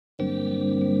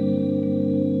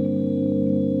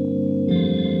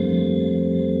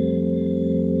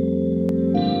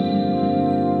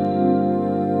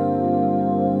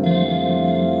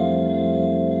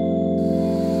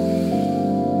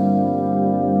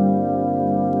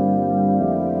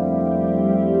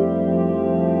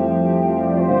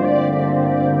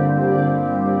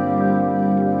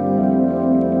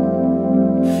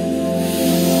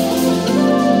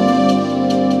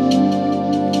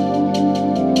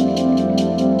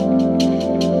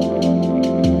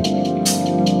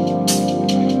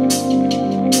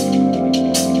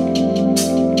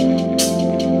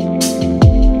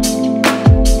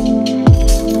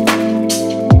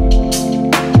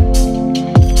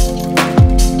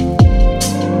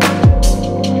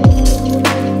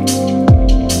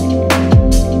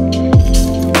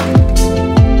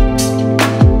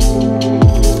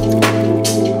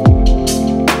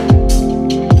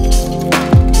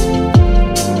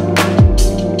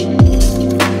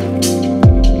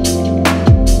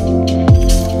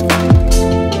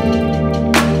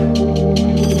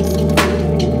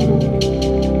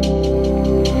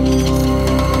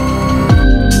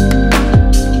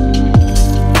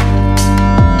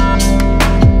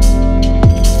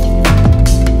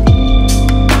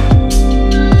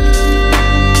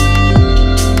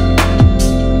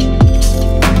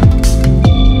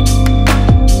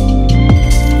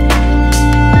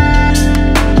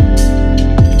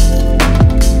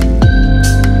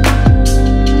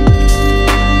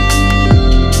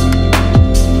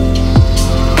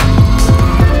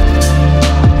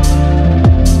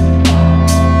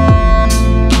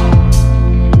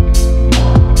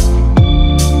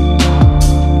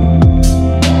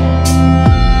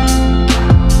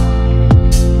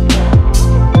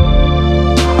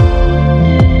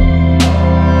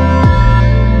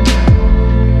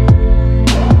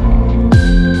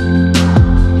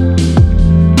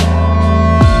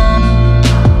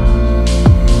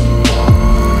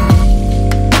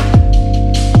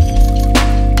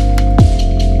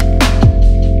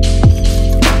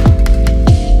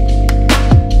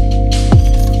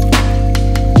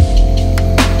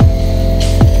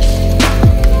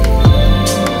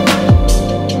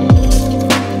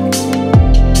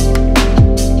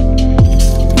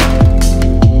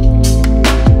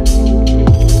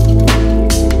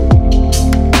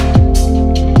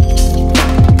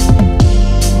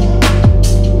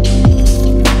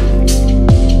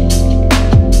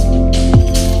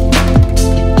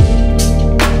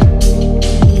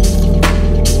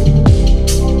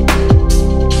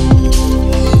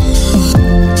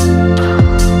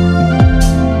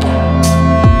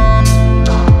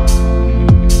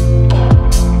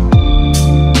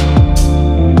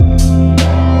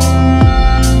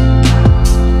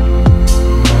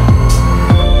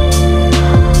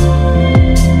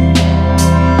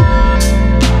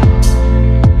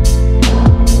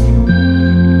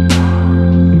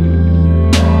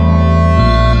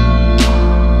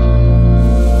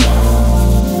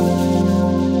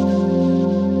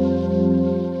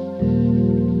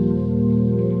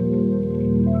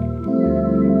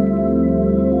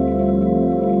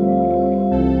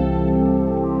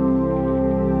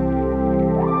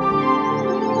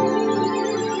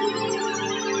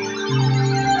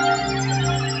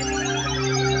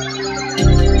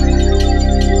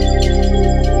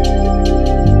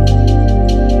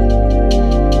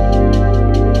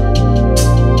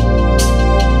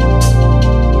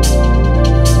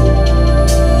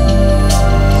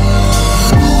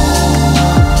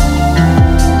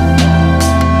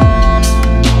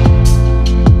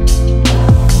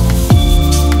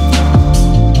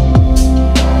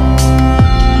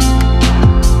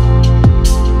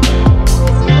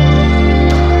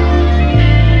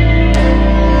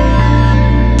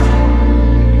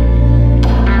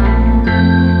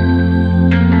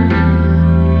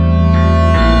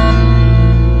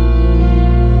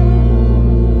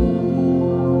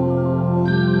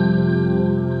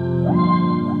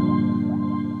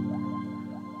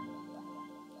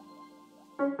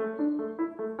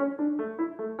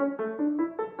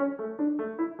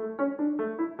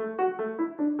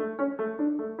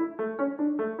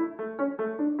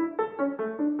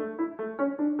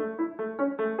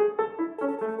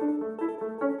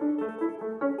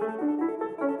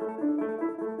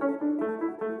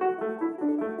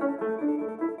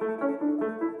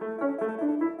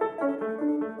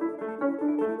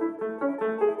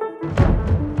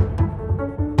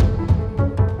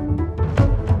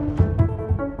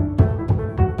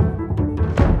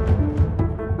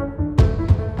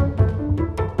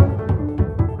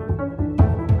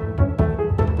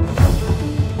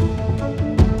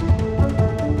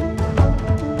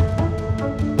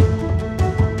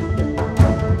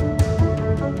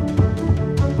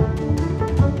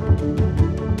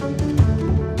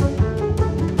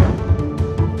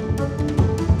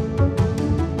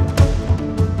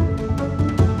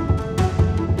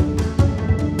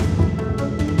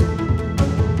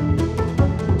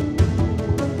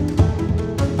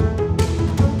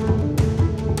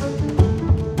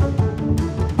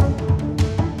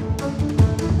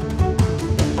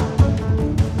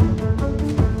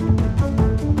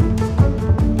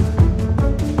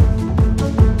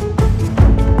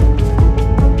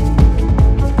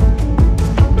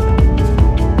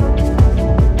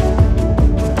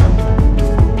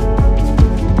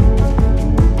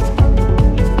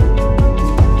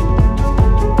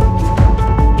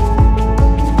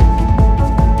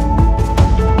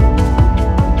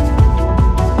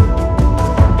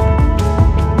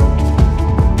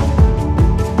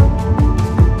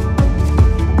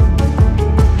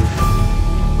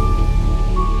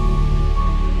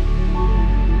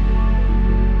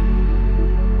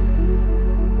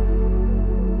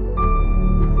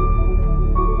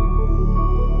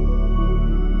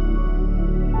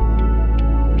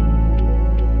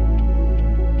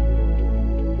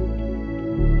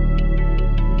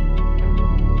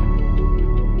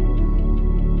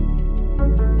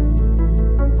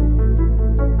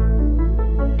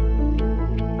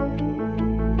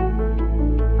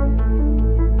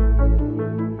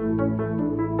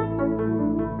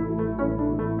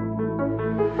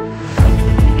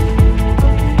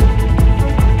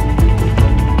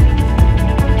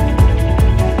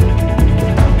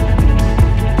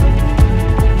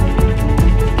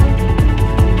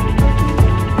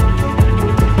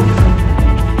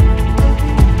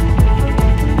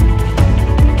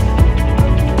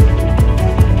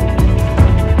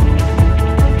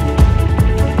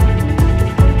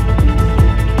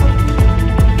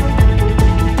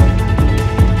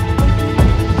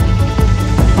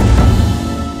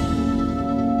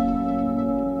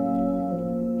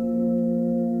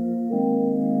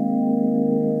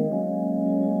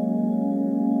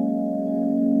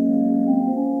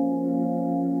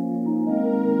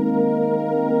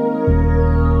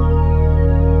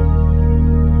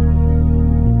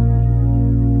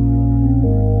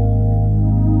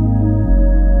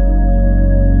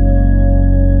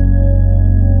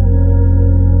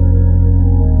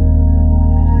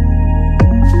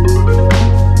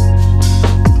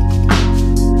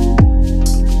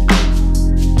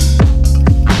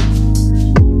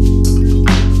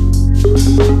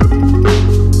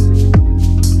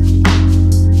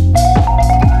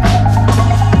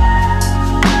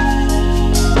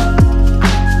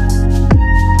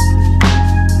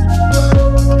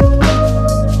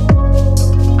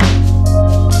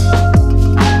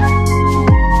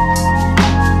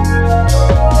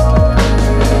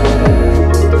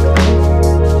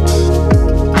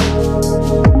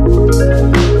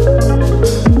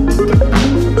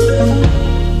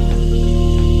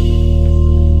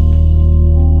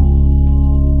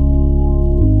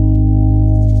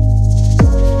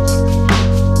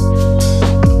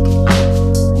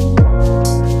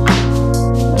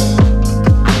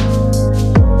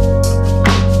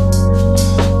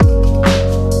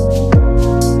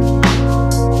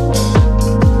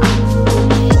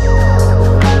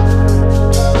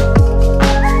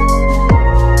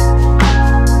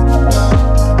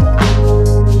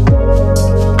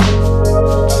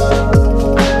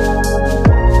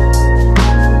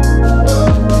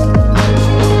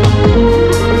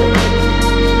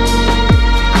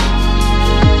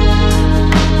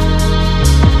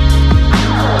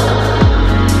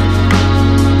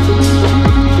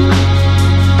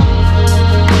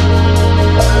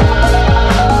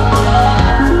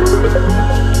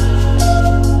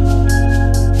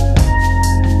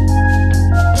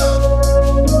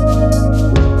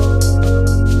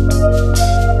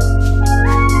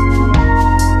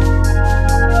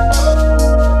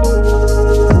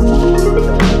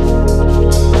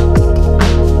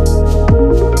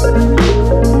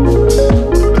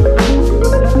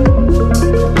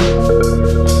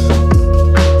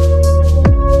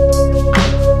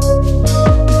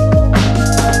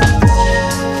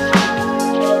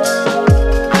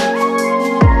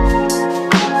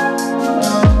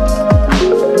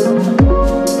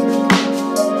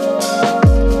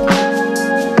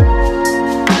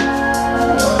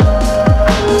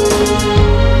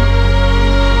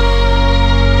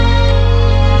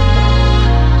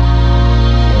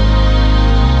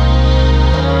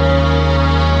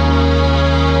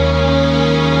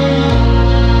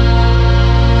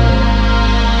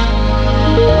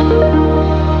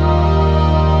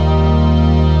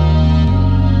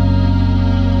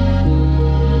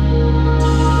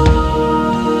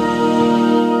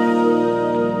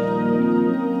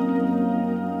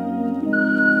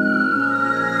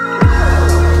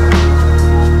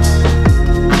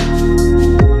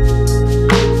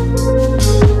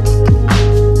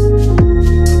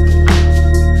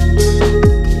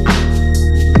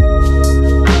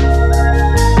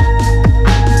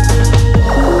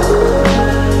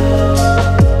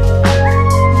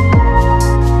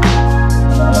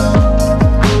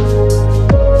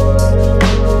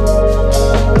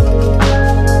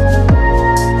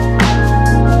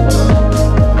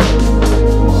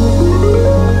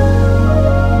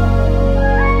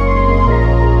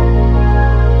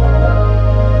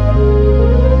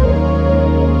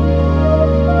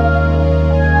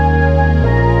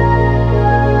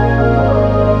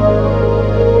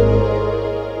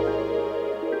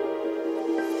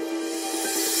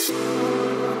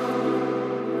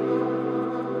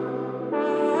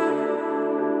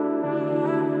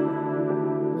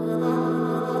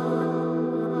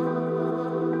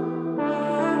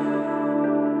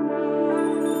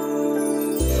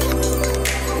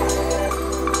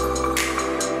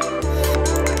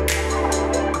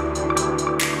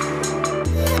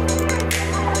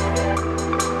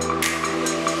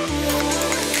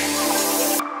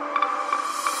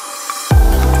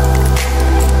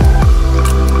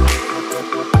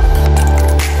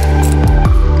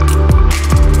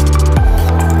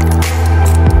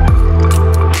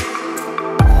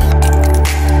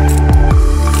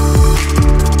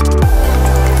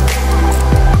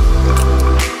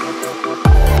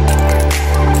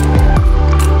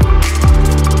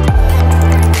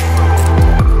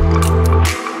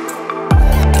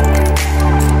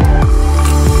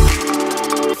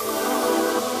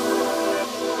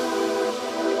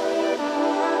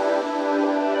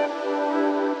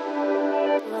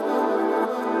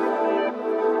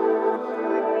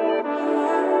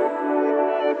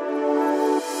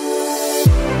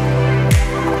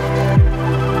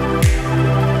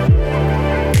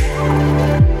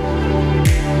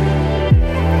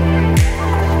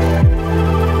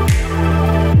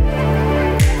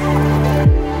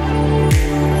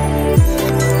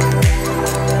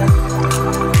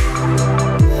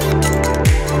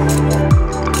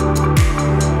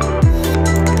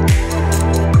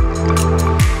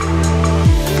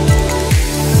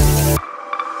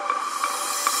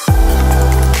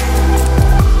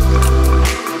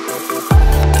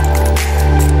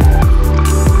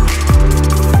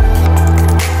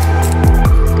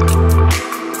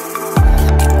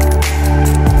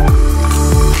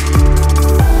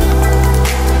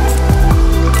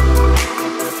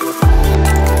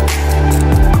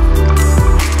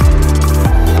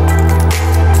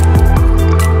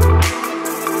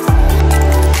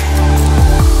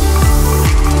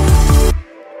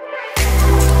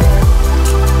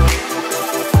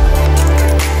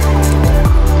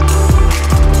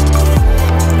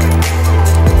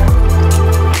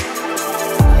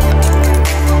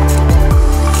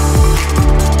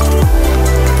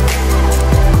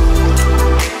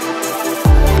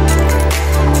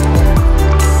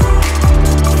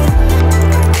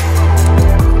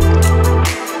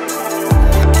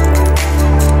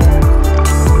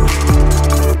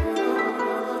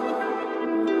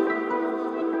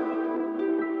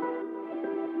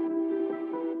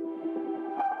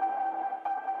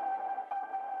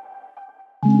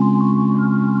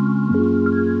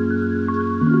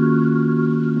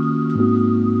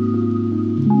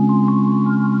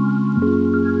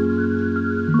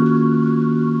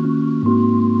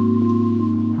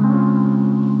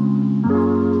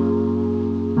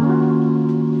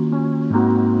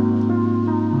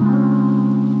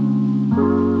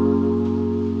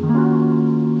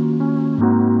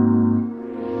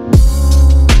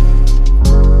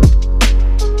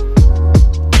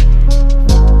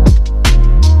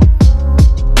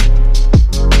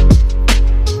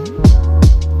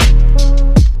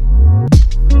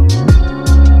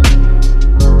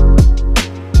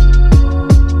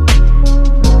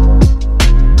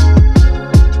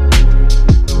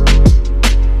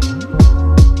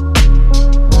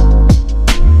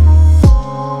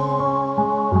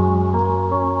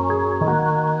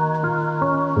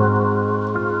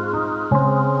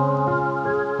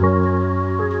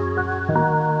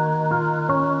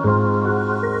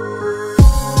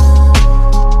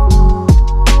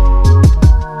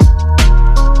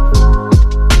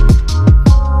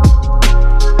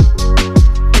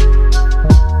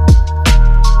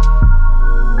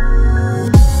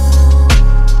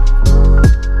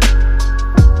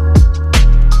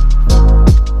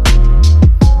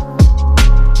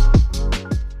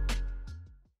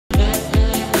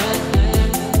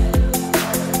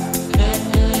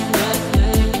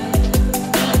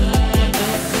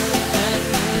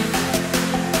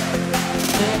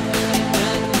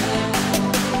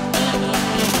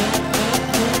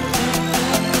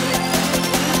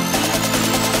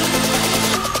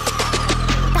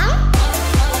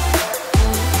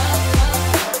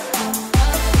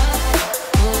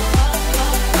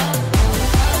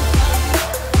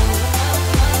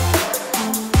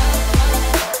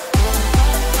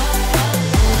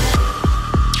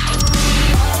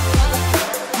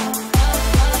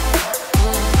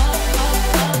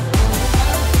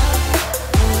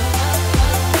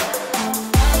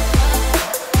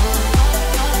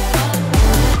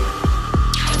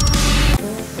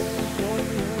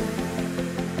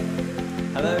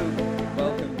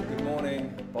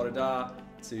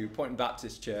to Point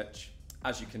Baptist Church.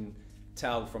 As you can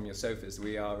tell from your sofas,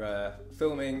 we are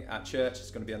filming at church. It's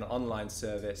going to be an online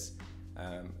service.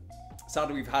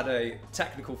 Sadly, we've had a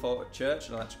technical fault at church,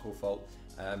 an electrical fault,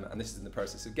 and this is in the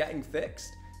process of getting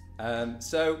fixed.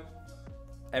 So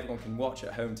everyone can watch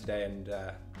at home today and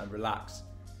relax.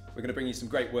 We're going to bring you some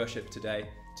great worship today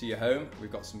to your home. We've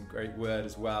got some great word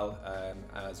as well,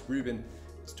 as Reuben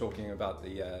is talking about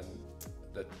the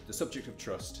subject of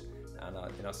trust and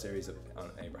in our series on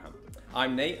Abraham.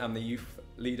 I'm Nate, I'm the youth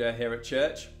leader here at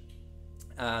church,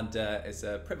 and it's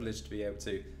a privilege to be able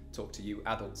to talk to you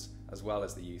adults as well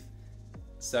as the youth.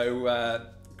 So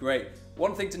great.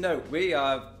 One thing to note,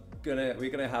 we're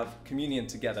gonna have communion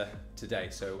together today.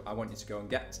 So I want you to go and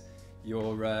get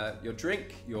your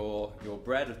drink, your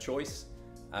bread of choice,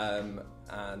 and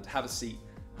have a seat.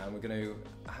 And we're going to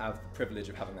have the privilege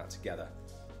of having that together.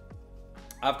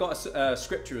 I've got a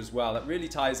scripture as well that really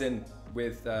ties in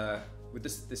with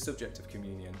this subject of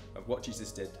communion, of what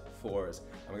Jesus did for us.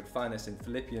 And we're going to find this in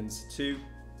Philippians 2,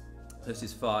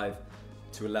 verses 5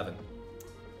 to 11.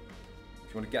 If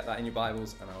you want to get that in your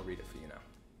Bibles, and I'll read it for you now.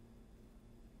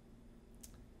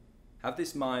 Have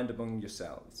this mind among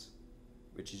yourselves,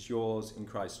 which is yours in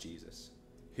Christ Jesus,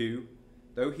 who,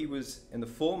 though he was in the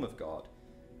form of God,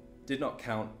 did not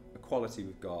count equality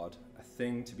with God a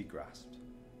thing to be grasped,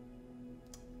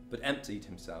 but emptied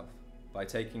himself by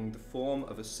taking the form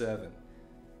of a servant,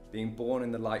 being born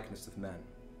in the likeness of men.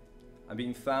 And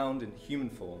being found in human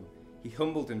form, he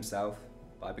humbled himself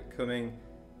by becoming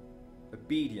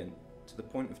obedient to the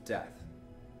point of death,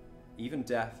 even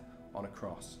death on a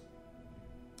cross.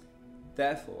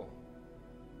 Therefore,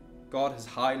 God has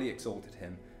highly exalted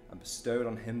him and bestowed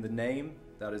on him the name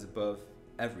that is above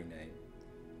every name,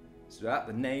 so that at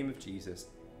the name of Jesus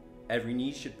every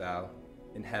knee should bow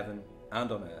in heaven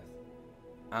and on earth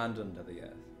and under the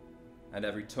earth, and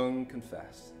every tongue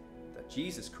confess that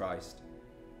Jesus Christ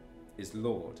is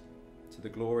Lord, to the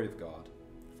glory of God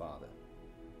the Father.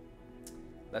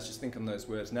 Let's just think on those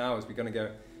words now as we're going to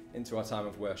go into our time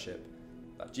of worship,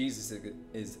 that Jesus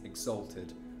is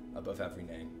exalted above every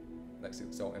name. Let's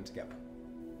exalt him together.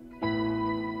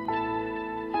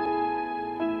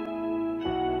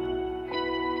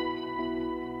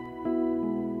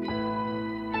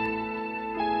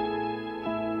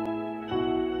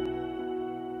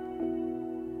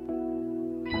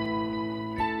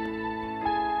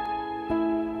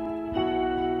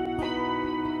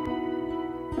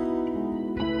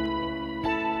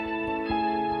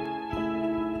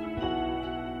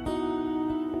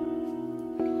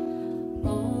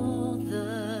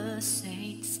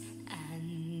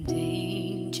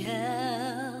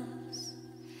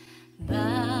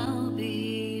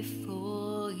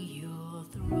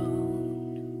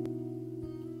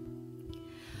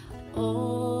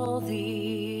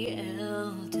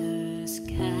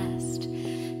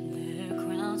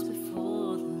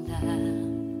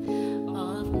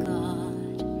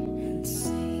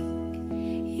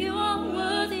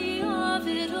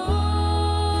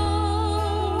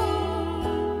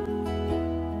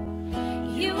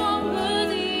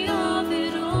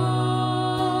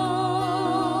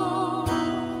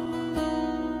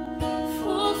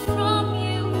 From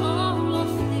you are all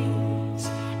things,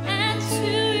 and to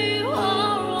you are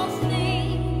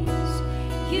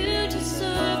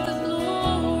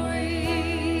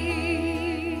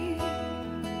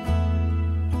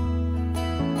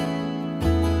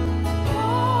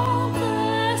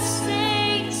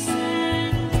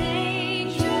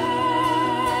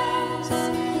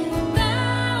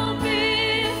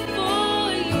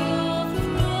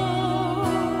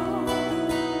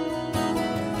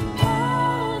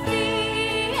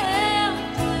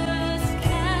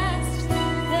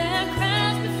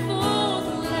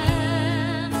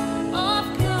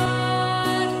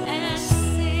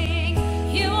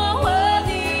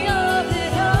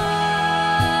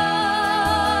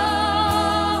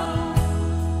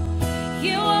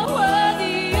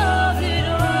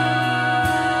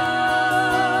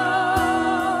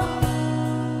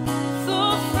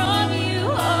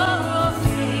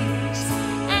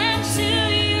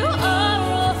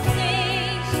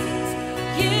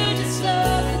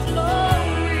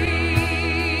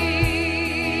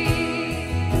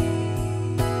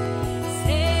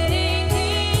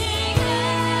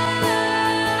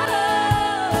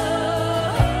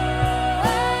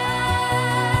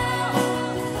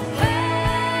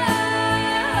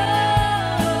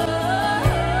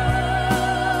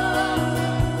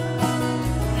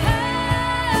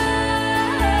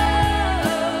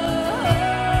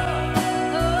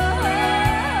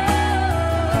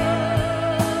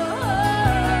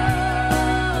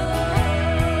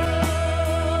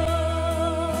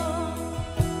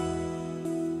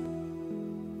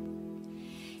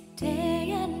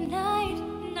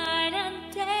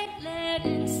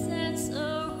let incense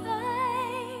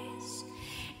arise.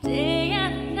 Day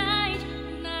and night,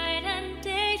 night and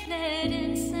day, let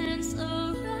incense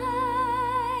arise.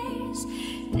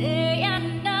 Day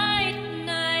and night,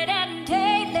 night and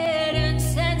day, let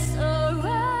incense arise.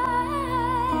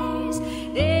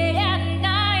 Day and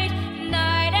night,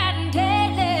 night and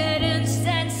day, let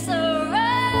incense arise.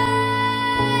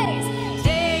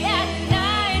 Day and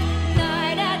night,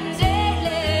 night and day,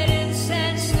 let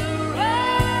incense arise.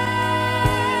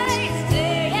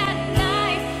 Day and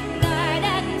night, night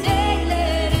and day,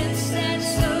 let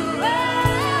incense arise.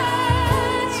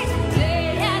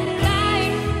 Day and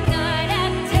night, night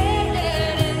and day,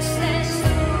 let incense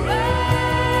arise.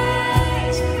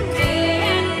 Day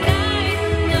and night,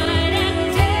 night and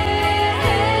day,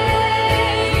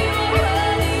 you are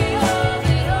worthy of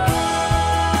it all.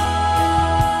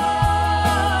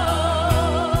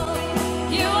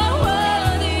 You are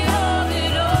worthy of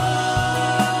it all.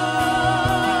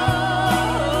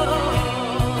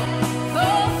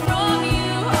 For from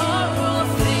you are all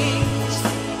things,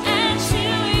 and to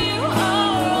you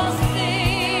are all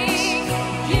things.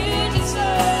 You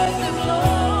deserve the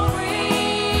glory.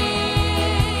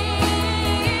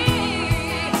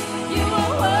 You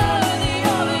are worthy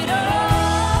of it all.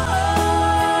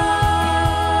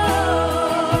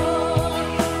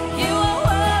 You are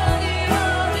worthy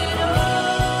of it all.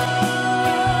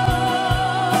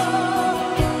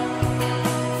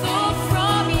 For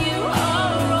from you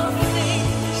are all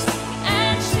things,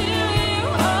 and to you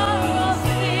are all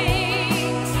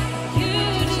things. You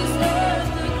deserve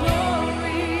the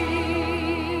glory.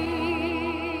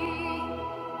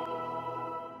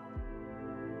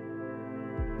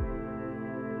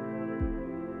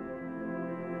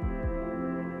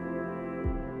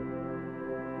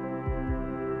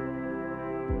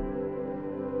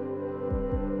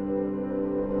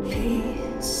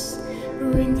 Peace,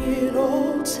 bring it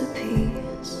all to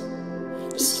peace.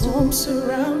 The storm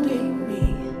surrounding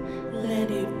me, let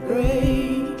it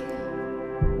break.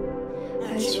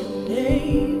 As your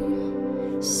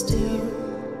name still,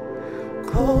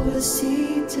 call the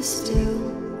sea to still,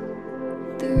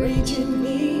 the raging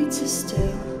me to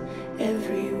still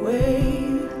every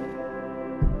wave.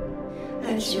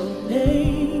 As your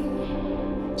name,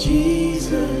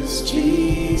 Jesus,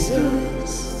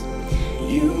 Jesus.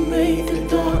 You make the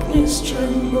darkness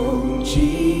tremble,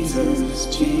 Jesus,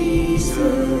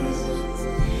 Jesus.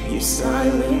 You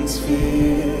silence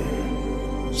fear,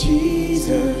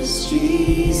 Jesus,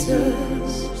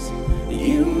 Jesus.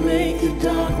 You make the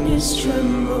darkness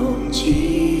tremble,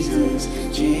 Jesus,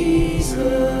 Jesus.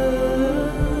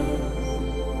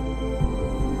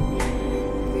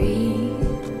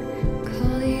 Breathe,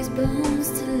 call these bones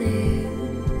to live,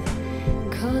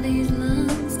 call these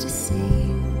lungs to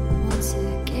sing once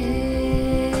again.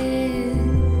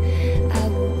 I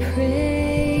will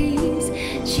praise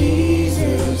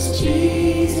Jesus,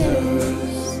 Jesus.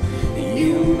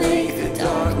 You make the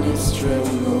darkness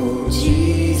tremble,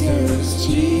 Jesus,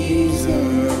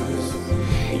 Jesus.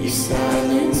 You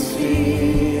silence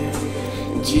fear,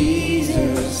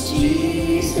 Jesus,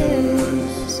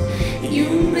 Jesus. You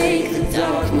make the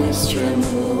darkness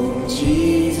tremble,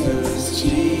 Jesus,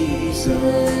 Jesus.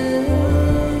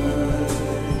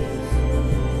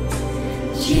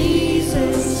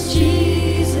 Jesus,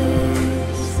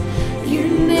 Jesus. You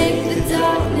make the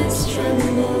darkness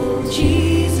tremble,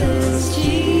 Jesus,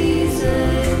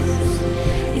 Jesus.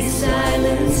 You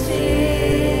silence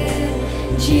fear,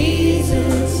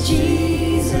 Jesus,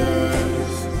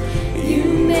 Jesus. You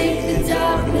make the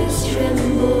darkness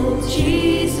tremble,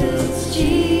 Jesus,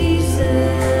 Jesus.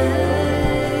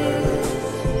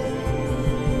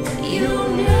 Your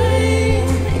name.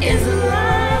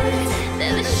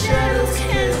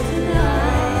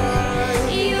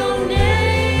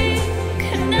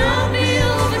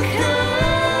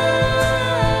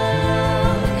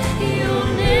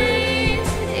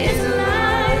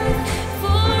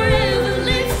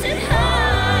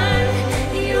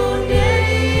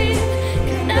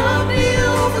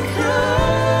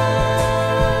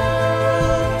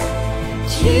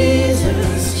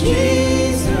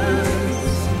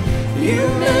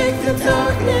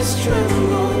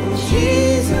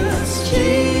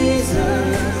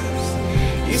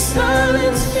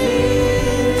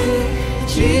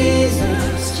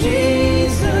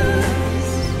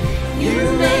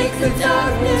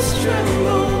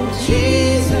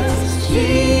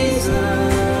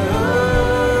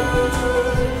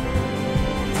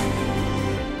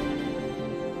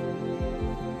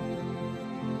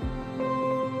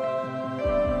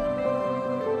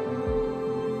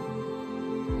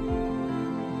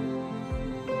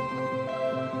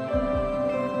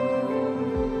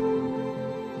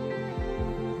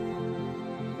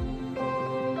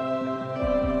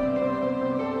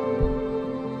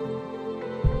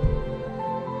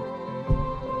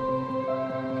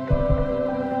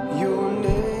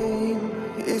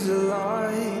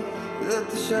 light that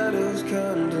the shadows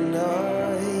can't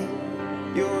deny.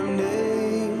 Your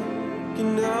name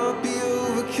cannot be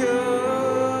overcome.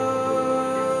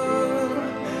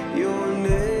 Your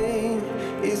name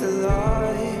is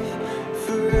alive,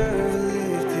 forever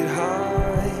lifted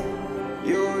high.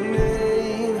 Your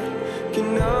name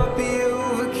cannot be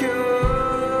overcome.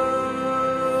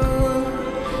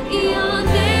 Your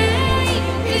name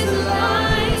is a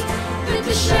light that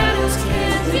the shadows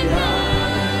can't deny.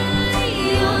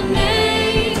 Your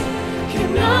name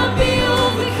cannot be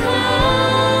overcome.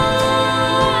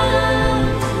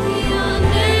 Your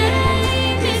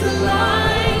name is a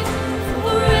light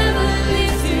forever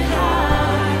lifted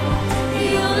high.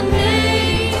 Your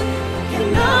name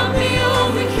cannot be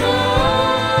overcome.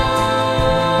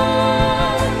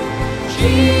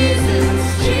 Jesus,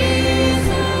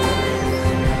 Jesus,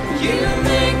 you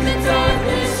make the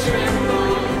darkness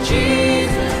tremble.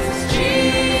 Jesus,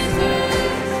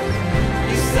 Jesus,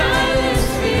 you silence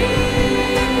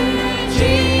fear.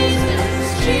 Jesus,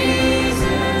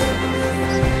 Jesus,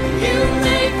 you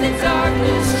make the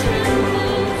darkness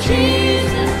tremble.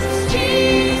 Jesus,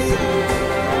 Jesus.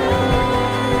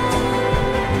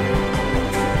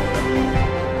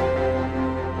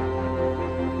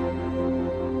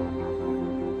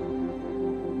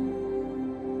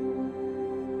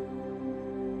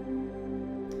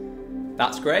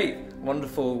 That's great.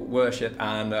 Wonderful worship,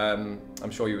 and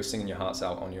I'm sure you were singing your hearts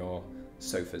out on your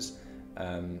sofas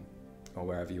or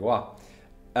wherever you are.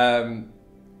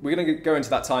 We're going to go into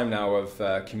that time now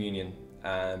of communion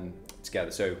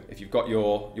together. So if you've got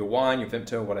your wine, your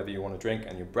Vimto, whatever you want to drink,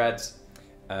 and your breads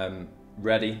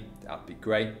ready, that'd be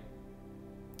great.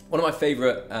 One of my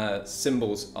favourite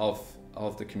symbols of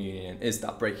the communion is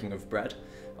that breaking of bread,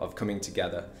 of coming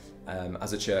together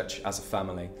as a church, as a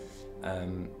family.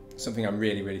 Something I'm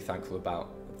really, really thankful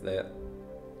about,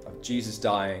 of Jesus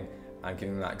dying and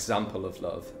giving that example of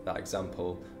love, that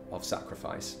example of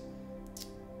sacrifice.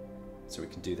 So we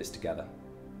can do this together.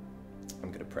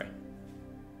 I'm going to pray.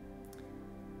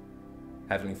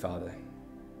 Heavenly Father,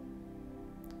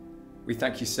 we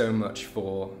thank you so much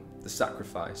for the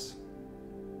sacrifice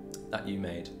that you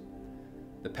made,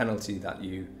 the penalty that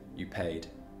you paid,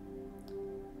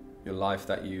 your life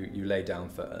that you laid down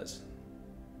for us.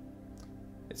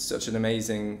 It's such an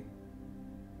amazing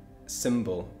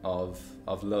symbol of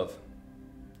love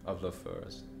for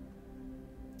us.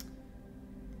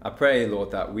 I pray,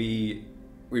 Lord, that we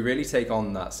really take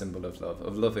on that symbol of love,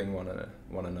 of loving one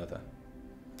another.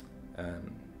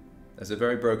 There's a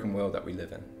very broken world that we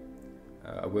live in,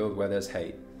 a world where there's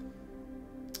hate,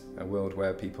 a world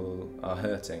where people are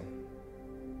hurting.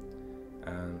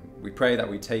 We pray that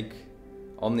we take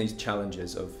on these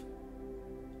challenges of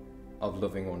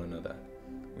loving one another.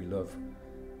 We love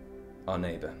our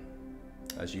neighbour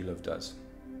as you loved us.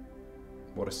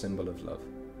 What a symbol of love.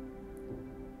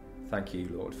 Thank you,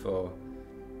 Lord, for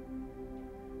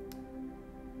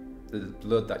the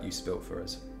blood that you spilt for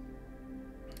us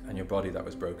and your body that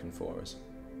was broken for us.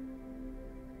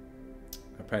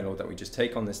 I pray, Lord, that we just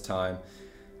take on this time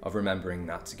of remembering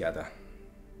that together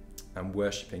and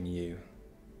worshipping you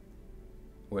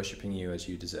as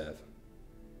you deserve.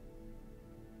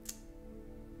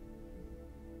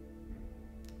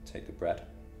 Take the bread.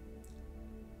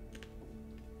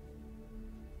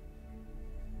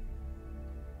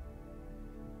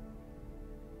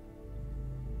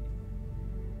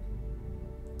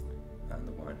 And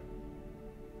the wine.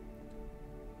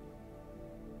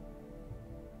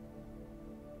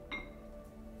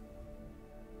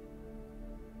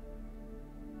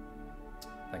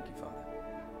 Thank you, Father.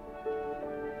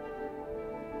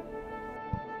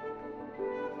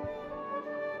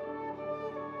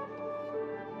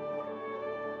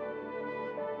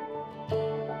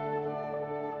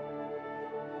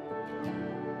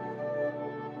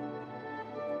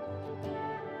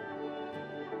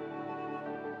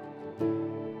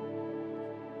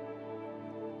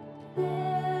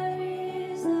 There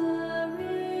is a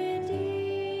Redeemer,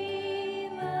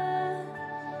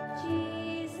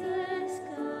 Jesus,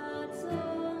 God's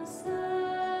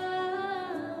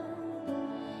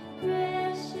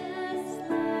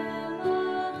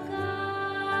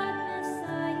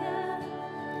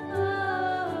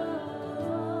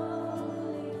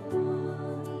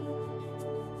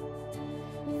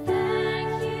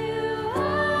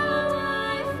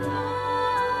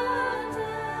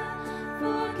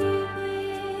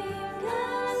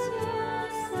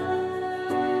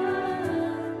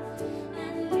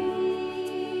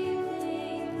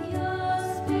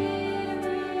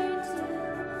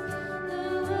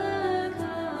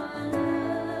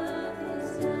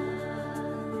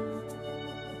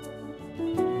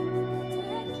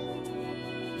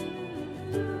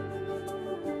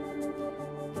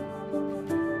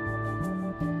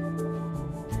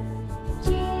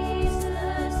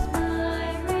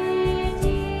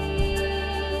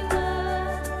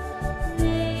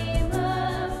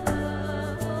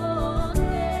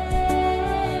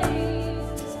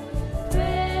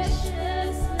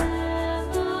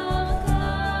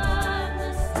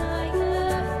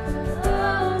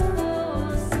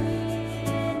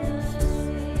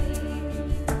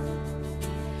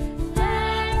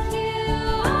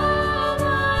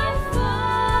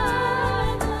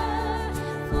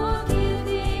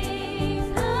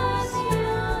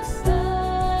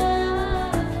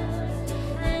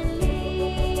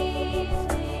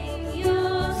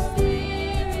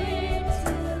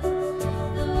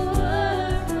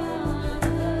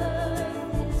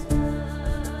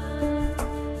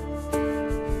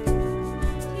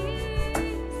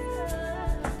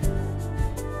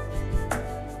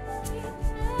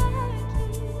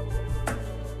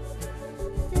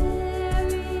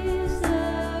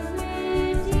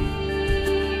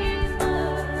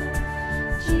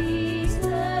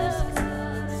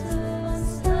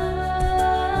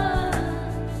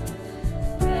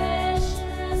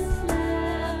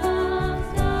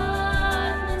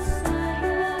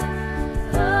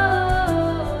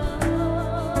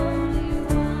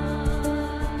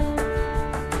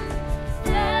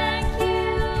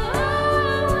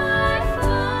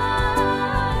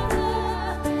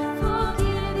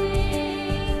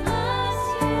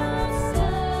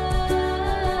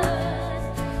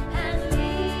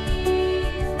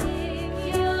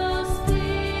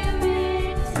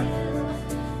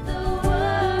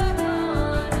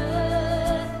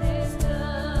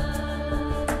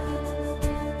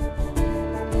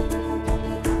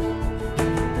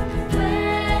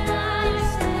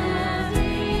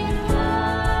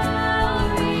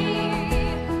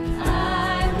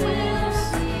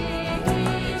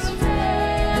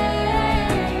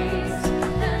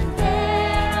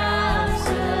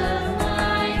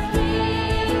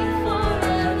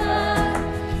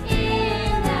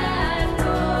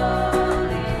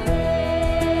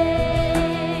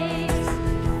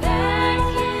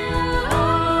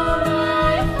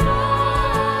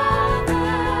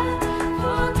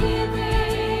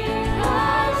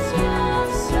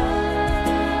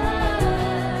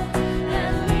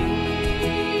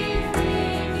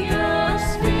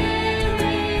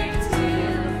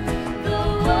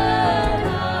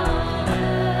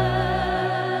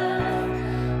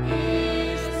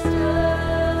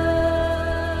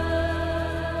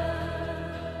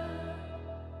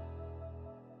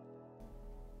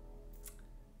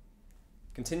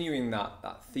continuing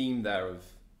that theme there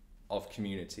of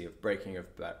community, of breaking of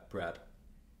bread.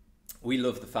 We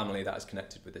love the family that is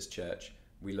connected with this church.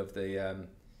 We love the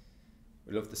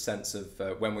sense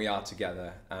of when we are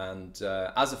together, and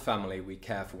as a family we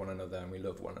care for one another and we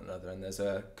love one another. And there's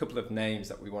a couple of names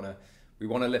that we want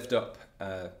to lift up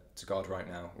to God right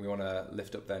now. We want to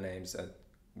lift up their names.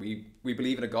 We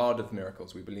believe in a God of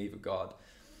miracles. We believe in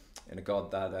a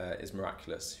God that is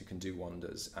miraculous, who can do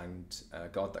wonders, and a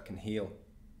God that can heal.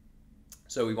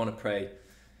 So we want to pray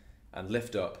and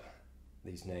lift up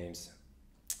these names,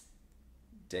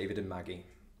 David and Maggie,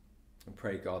 and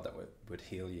pray God that would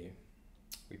heal you.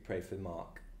 We pray for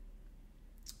Mark.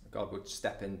 God would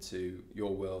step into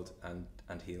your world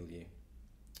and heal you.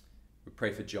 We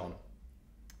pray for John.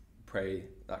 Pray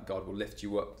that God will lift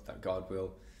you up, that God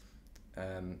will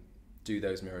do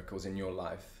those miracles in your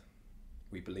life.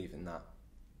 We believe in that.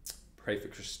 Pray for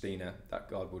Christina, that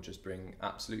God will just bring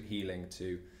absolute healing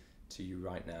to you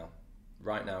right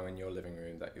now in your living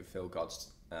room, that you feel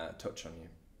God's touch on you.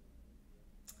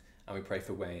 And we pray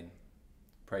for Wayne.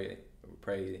 Pray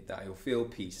that he'll feel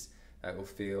peace, that he'll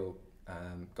feel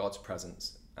God's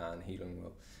presence, and healing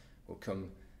will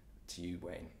come to you,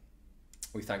 Wayne.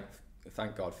 We thank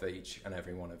God for each and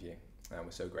every one of you, and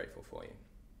we're so grateful for you.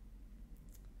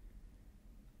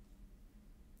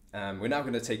 We're now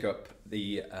going to take up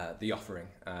the offering.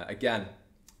 Again,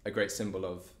 a great symbol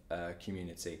of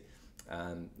community.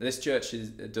 This church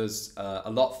does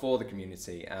a lot for the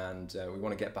community, and we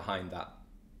want to get behind that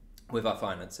with our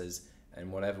finances in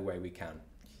whatever way we can.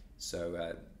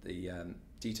 So the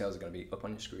details are going to be up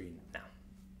on your screen now.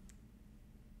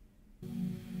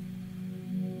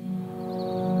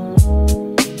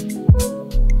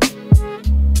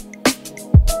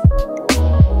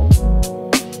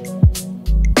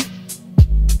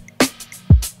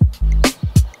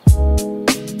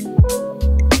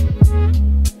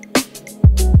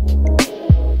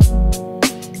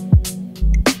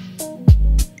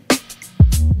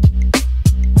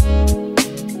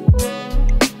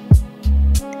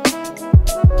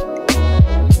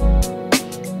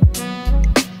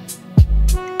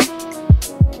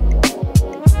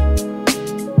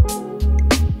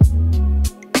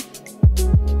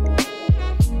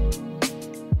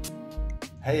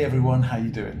 Hey everyone, how you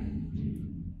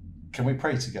doing? Can we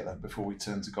pray together before we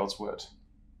turn to God's word?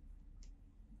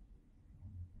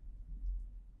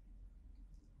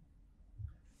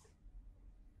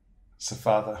 So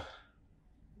Father,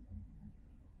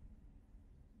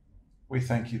 we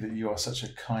thank you that you are such a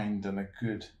kind and a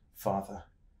good Father.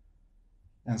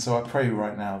 And so I pray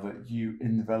right now that you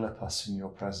envelop us in your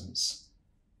presence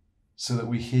so that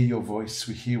we hear your voice,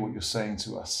 we hear what you're saying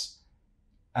to us,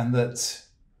 and that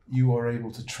you are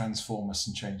able to transform us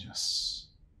and change us.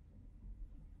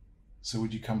 So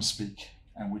would you come speak,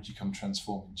 and would you come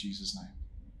transform in Jesus' name?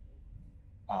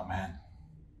 Amen.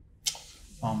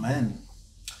 Amen.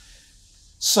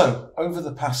 So over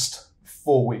the past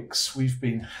 4 weeks, we've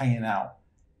been hanging out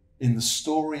in the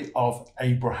story of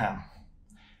Abraham.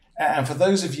 And for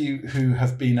those of you who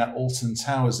have been at Alton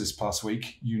Towers this past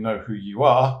week, you know who you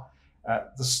are.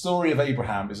 The story of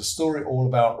Abraham is a story all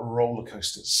about roller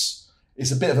coasters.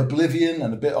 It's a bit of Oblivion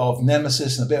and a bit of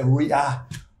Nemesis and a bit of Ria,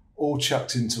 all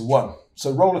chucked into one.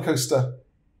 So roller coaster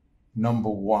number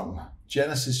 1,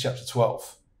 Genesis chapter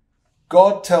 12.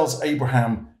 God tells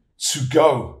Abraham to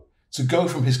go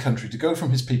from his country, to go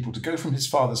from his people, to go from his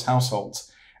father's household,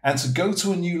 and to go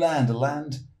to a new land, a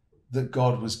land that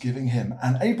God was giving him.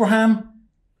 And Abraham,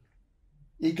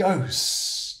 he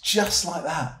goes just like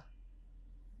that.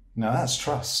 Now that's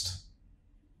trust.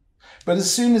 But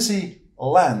as soon as he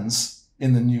lands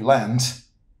in the new land,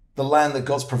 the land that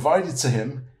God's provided to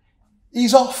him,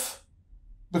 he's off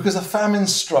because a famine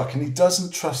struck and he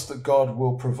doesn't trust that God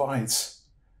will provide.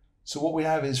 So what we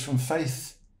have is from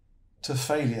faith to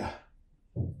failure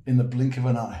in the blink of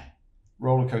an eye.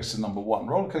 Roller coaster number 1.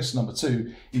 Roller coaster number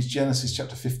 2 is Genesis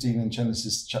chapter 15 and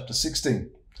Genesis chapter 16.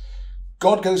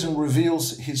 God goes and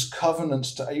reveals his covenant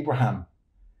to Abraham.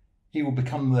 He will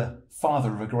become the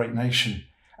father of a great nation,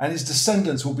 and his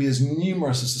descendants will be as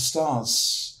numerous as the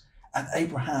stars. And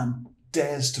Abraham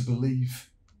dares to believe,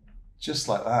 just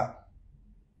like that.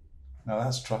 Now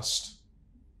that's trust.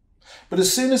 But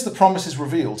as soon as the promise is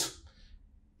revealed,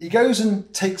 he goes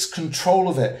and takes control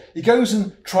of it. He goes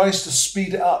and tries to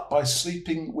speed it up by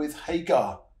sleeping with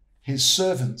Hagar, his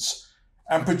servant,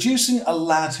 and producing a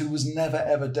lad who was never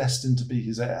ever destined to be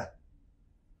his heir.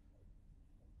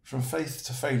 From faith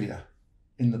to failure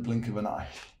in the blink of an eye.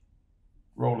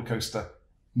 Roller coaster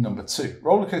number 2.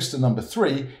 Roller coaster number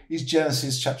 3 is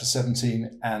Genesis chapter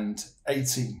 17 and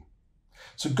 18.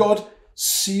 So God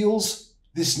seals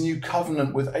this new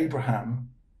covenant with Abraham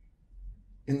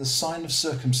in the sign of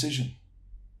circumcision.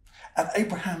 And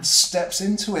Abraham steps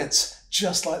into it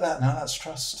just like that. Now that's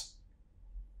trust.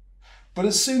 But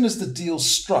as soon as the deal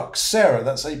struck, Sarah,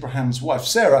 that's Abraham's wife,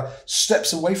 Sarah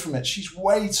steps away from it. She's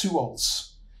way too old.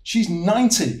 She's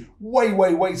 90,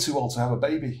 way too old to have a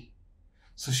baby.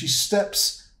 So she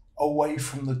steps away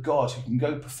from the God who can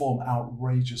go perform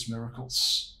outrageous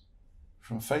miracles.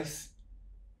 From faith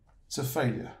to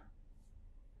failure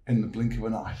in the blink of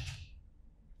an eye.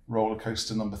 Roller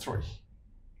coaster number 3.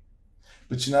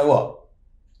 But you know what?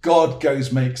 God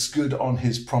makes good on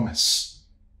his promise.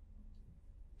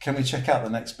 Can we check out the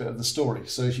next bit of the story?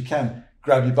 So if you can,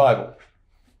 grab your Bible.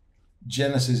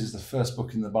 Genesis is the first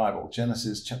book in the Bible,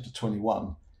 Genesis chapter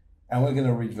 21. And we're going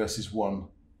to read verses 1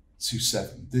 to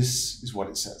 7. This is what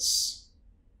it says.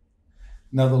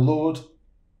 Now the Lord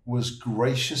was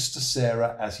gracious to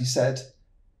Sarah as he said,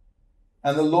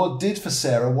 and the Lord did for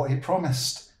Sarah what he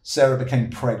promised. Sarah became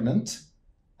pregnant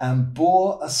and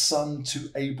bore a son to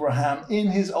Abraham in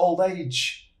his old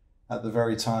age, at the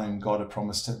very time God had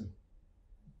promised him.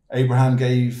 Abraham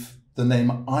gave the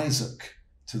name Isaac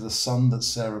to the son that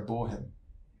Sarah bore him.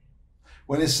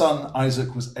 When his son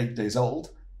Isaac was 8 days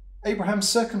old, Abraham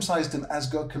circumcised him as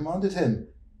God commanded him.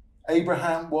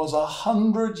 Abraham was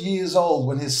 100 years old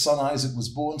when his son Isaac was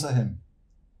born to him.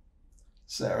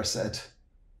 Sarah said,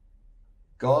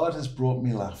 God has brought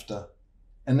me laughter,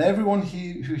 and everyone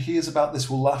who hears about this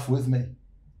will laugh with me.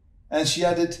 And she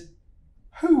added,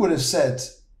 who would have said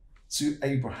to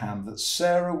Abraham that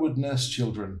Sarah would nurse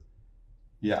children?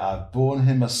 Yet I've borne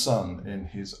him a son in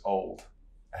his old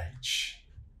age.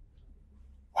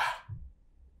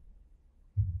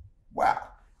 Wow.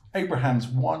 Abraham's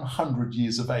 100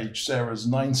 years of age, Sarah's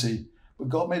 90, but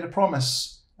God made a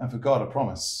promise, and for God a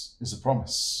promise is a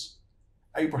promise.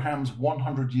 Abraham's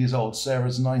 100 years old,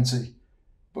 Sarah's 90,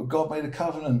 but God made a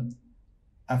covenant,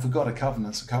 and for God a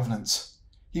covenant's a covenant.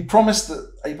 He promised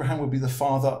that Abraham would be the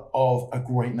father of a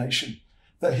great nation,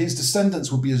 that his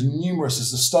descendants would be as numerous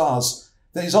as the stars,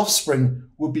 that his offspring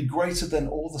would be greater than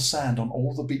all the sand on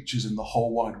all the beaches in the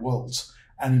whole wide world.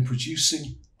 And in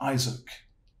producing Isaac,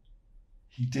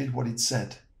 he did what he'd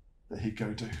said that he'd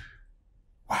go do.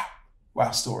 Wow.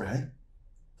 Wow story, eh?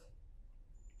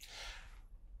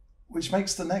 Which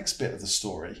makes the next bit of the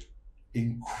story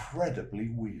incredibly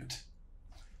weird.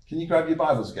 Can you grab your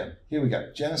Bibles again? Here we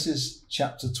go. Genesis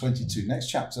chapter 22, next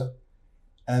chapter.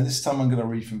 And this time I'm going to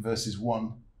read from verses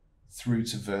 1 through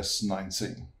to verse 19.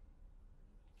 It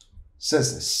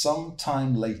says this,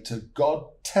 sometime later, God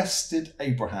tested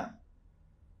Abraham.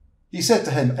 He said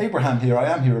to him, Abraham, here I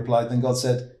am, he replied. Then God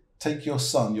said, take your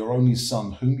son, your only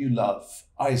son, whom you love,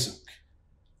 Isaac,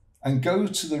 and go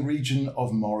to the region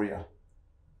of Moriah.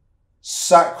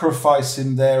 Sacrifice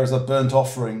him there as a burnt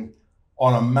offering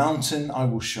on a mountain I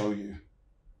will show you.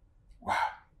 Wow.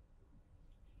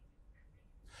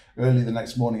 Early the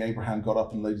next morning, Abraham got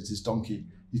up and loaded his donkey.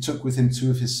 He took with him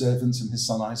 2 of his servants and his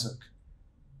son Isaac.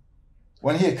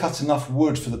 When he had cut enough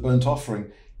wood for the burnt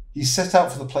offering, he set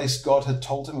out for the place God had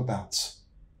told him about.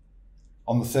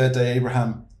 On the 3rd day,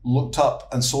 Abraham looked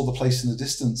up and saw the place in the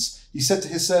distance. He said to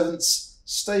his servants,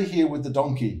 stay here with the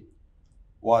donkey,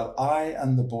 while I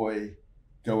and the boy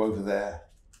go over there.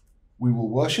 We will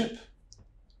worship,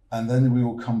 and then we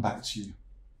will come back to you.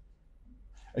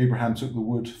 Abraham took the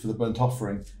wood for the burnt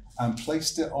offering and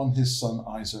placed it on his son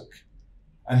Isaac,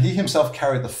 and he himself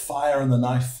carried the fire and the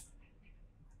knife.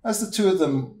 As the 2 of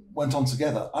them went on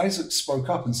together, Isaac spoke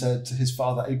up and said to his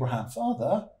father Abraham,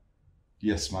 Father?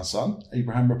 Yes, my son,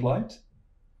 Abraham replied.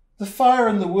 The fire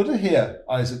and the wood are here,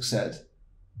 Isaac said.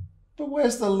 But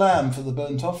where's the lamb for the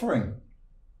burnt offering?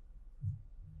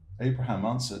 Abraham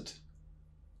answered,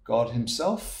 God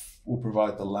himself will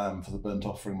provide the lamb for the burnt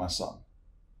offering, my son.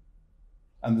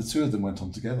 And the 2 of them went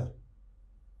on together.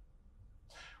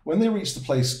 When they reached the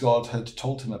place God had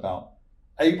told him about,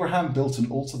 Abraham built an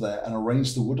altar there and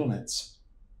arranged the wood on it.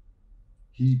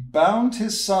 He bound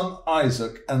his son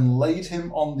Isaac and laid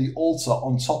him on the altar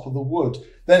on top of the wood.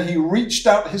 Then he reached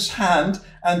out his hand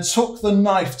and took the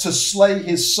knife to slay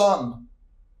his son.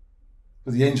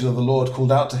 But the angel of the Lord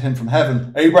called out to him from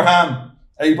heaven, Abraham,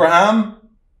 Abraham!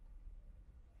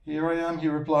 Here I am, he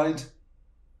replied.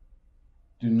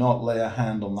 Do not lay a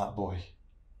hand on that boy.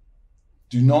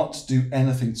 Do not do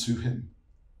anything to him.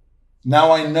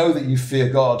 Now I know that you fear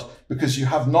God, because you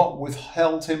have not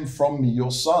withheld him from me,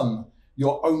 your son,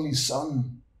 your only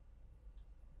son.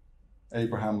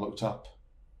 Abraham looked up,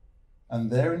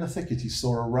 and there in a thicket he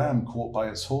saw a ram caught by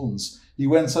its horns. He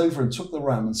went over and took the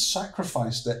ram and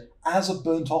sacrificed it as a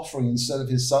burnt offering instead of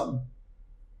his son.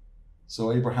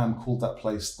 So Abraham called that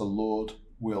place, the Lord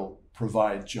will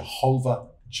provide. Jehovah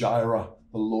Jireh,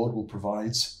 the Lord will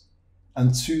provide.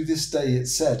 And to this day it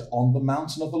said, on the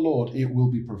mountain of the Lord it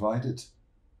will be provided.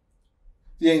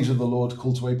 The angel of the Lord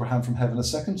called to Abraham from heaven a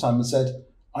second time and said,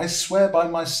 I swear by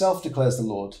myself, declares the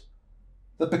Lord,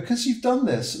 that because you've done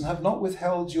this and have not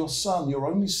withheld your son, your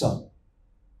only son,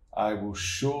 I will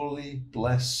surely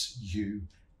bless you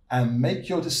and make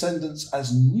your descendants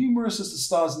as numerous as the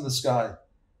stars in the sky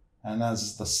and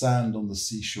as the sand on the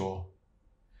seashore.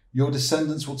 Your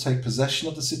descendants will take possession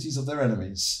of the cities of their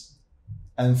enemies,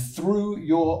 and through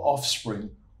your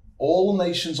offspring, all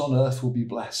nations on earth will be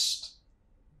blessed,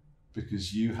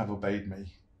 because you have obeyed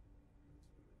me.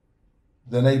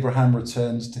 Then Abraham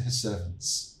returned to his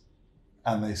servants,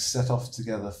 and they set off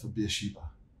together for Beersheba.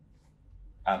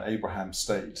 And Abraham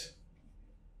stayed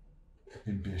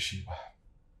in Beersheba.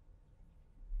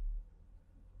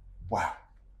 Wow.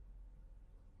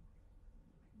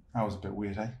 That was a bit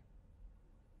weird, eh?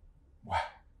 Wow.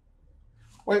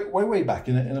 Way back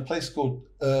in a place called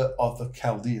Ur of the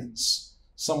Chaldeans,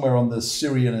 somewhere on the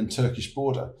Syrian and Turkish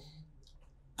border,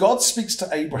 God speaks to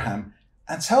Abraham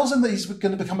and tells him that he's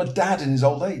going to become a dad in his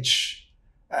old age.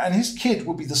 And his kid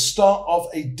would be the start of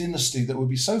a dynasty that would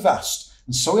be so vast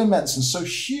and so immense and so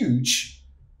huge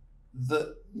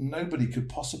that nobody could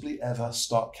possibly ever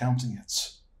start counting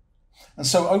it. And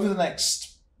so over the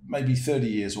next maybe 30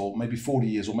 years or maybe 40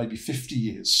 years or maybe 50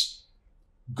 years,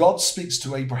 God speaks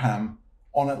to Abraham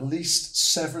on at least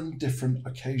 7 different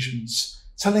occasions,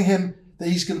 telling him that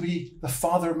he's going to be the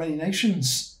father of many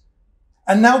nations.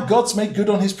 And now God's made good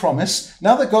on his promise.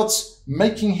 Now that God's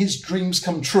making his dreams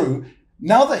come true,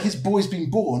 now that his boy's been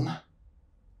born,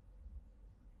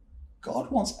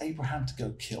 God wants Abraham to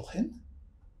go kill him.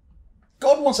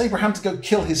 God wants Abraham to go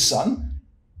kill his son.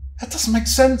 That doesn't make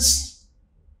sense.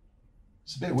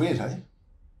 It's a bit weird, eh?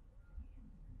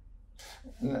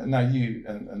 Now you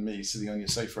and me sitting on your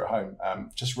sofa at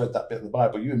home, just read that bit of the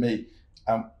Bible, you and me,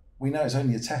 we know it's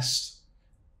only a test.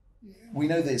 We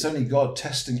know that it's only God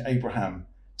testing Abraham,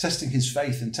 testing his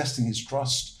faith and testing his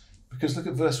trust. Because look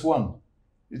at verse 1.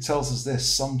 It tells us this: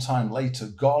 sometime later,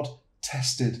 God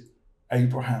tested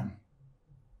Abraham.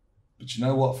 But you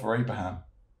know what? For Abraham,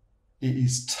 it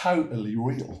is totally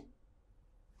real.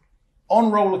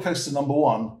 On roller coaster number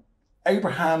 1,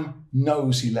 Abraham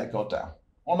knows he let God down.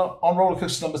 On roller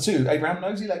coaster number 2, Abraham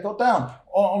knows he let God down.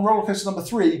 On roller coaster number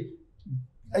 3,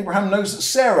 Abraham knows that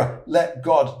Sarah let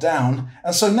God down.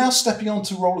 And so now stepping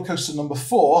onto roller coaster number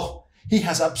 4, he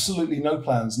has absolutely no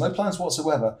plans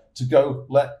whatsoever to go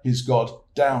let his God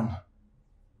down.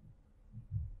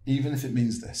 Even if it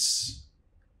means this.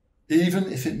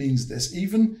 Even if it means this.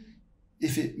 Even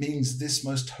if it means this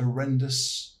most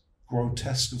horrendous,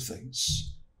 grotesque of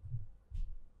things.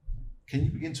 Can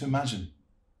you begin to imagine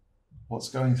what's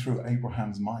going through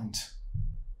Abraham's mind?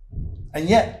 And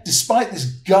yet, despite this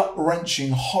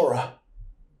gut-wrenching horror,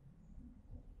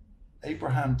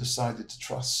 Abraham decided to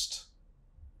trust.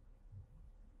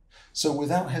 So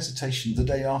without hesitation, the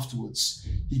day afterwards,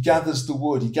 he gathers the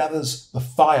wood, he gathers the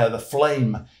fire, the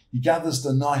flame, he gathers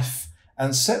the knife,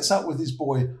 and sets out with his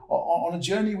boy on a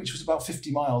journey which was about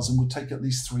 50 miles and would take at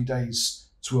least 3 days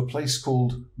to a place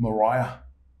called Moriah.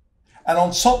 And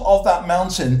on top of that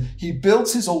mountain, he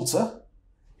builds his altar,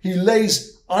 he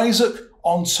lays Isaac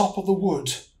on top of the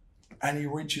wood, and he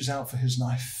reaches out for his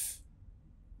knife.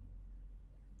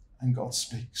 And God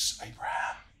speaks,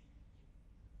 Abraham,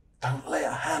 don't lay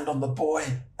a hand on the boy,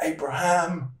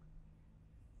 Abraham.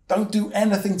 Don't do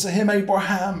anything to him,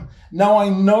 Abraham. Now I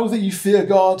know that you fear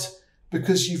God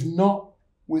because you've not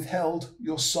withheld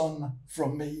your son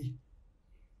from me,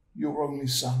 your only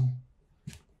son.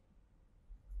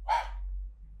 Wow.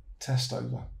 Test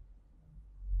over.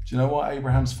 Do you know what?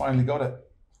 Abraham's finally got it.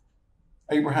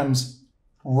 Abraham's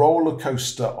roller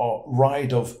coaster or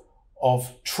ride of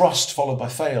trust followed by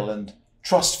fail and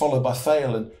trust followed by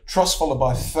fail and trust followed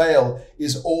by fail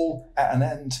is all at an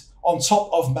end. On top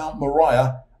of Mount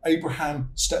Moriah,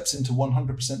 Abraham steps into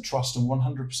 100% trust and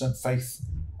 100% faith,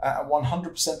 and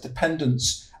 100%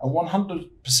 dependence and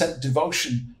 100%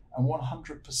 devotion and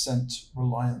 100%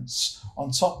 reliance.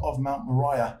 On top of Mount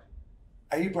Moriah,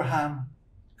 Abraham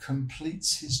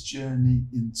completes his journey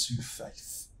into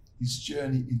faith. His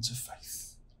journey into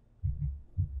faith.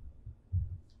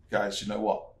 Guys, you know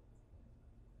what?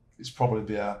 It's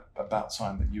probably about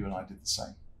time that you and I did the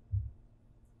same.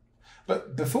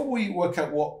 But before we work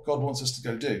out what God wants us to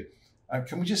go do,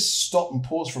 can we just stop and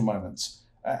pause for a moment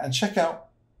and check out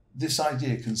this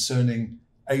idea concerning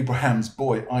Abraham's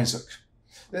boy, Isaac.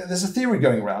 There's a theory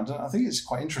going around, and I think it's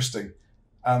quite interesting,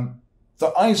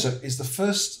 that Isaac is the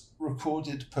first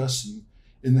recorded person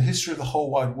in the history of the whole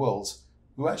wide world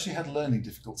who actually had learning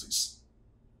difficulties.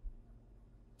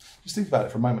 Just think about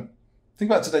it for a moment.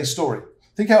 Think about today's story.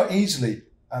 Think how easily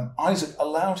Isaac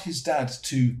allowed his dad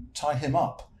to tie him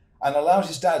up and allowed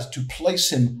his dad to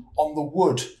place him on the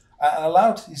wood and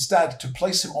allowed his dad to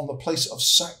place him on the place of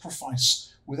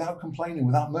sacrifice without complaining,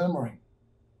 without murmuring.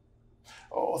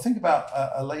 Or think about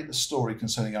a later story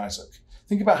concerning Isaac.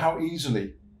 Think about how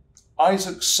easily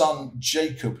Isaac's son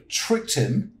Jacob tricked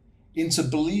him into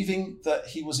believing that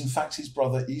he was in fact his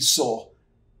brother Esau,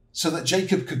 so that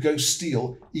Jacob could go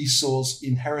steal Esau's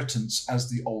inheritance as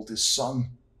the oldest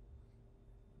son.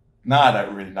 Now, I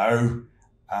don't really know.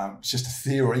 It's just a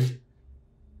theory.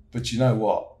 But you know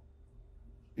what?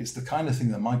 It's the kind of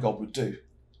thing that my God would do.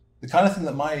 The kind of thing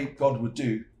that my God would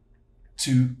do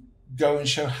to go and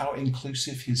show how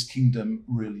inclusive his kingdom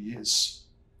really is.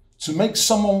 To make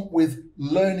someone with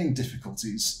learning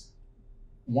difficulties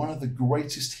one of the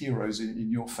greatest heroes in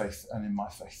your faith and in my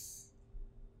faith.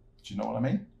 Do you know what I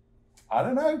mean? I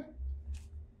don't know.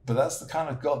 But that's the kind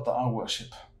of God that I worship.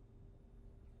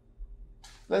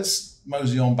 Let's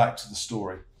mosey on back to the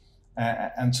story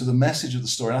and to the message of the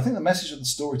story. And I think the message of the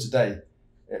story today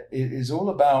is all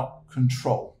about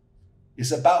control.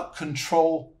 It's about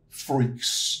control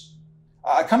freaks.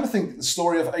 I kind of think the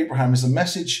story of Abraham is a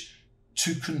message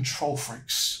to control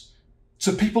freaks,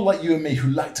 to people like you and me who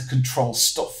like to control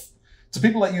stuff, to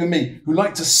people like you and me who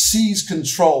like to seize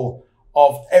control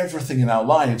of everything in our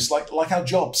lives, like our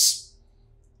jobs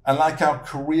and like our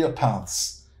career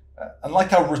paths and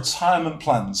like our retirement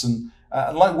plans and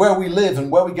like where we live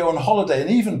and where we go on holiday and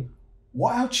even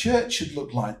what our church should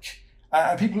look like.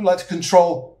 And people who like to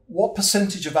control what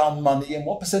percentage of our money and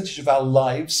what percentage of our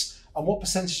lives and what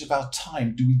percentage of our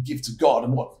time do we give to God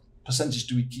and what percentage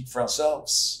do we keep for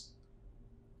ourselves?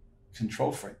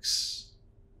 Control freaks.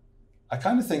 I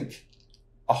kind of think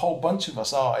a whole bunch of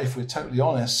us are, if we're totally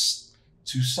honest,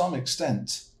 to some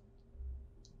extent,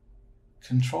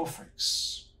 control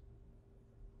freaks.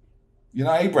 You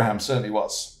know, Abraham certainly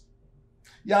was.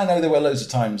 Yeah, I know there were loads of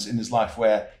times in his life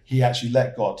where he actually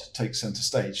let God take center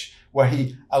stage, where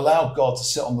he allowed God to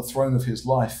sit on the throne of his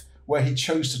life, where he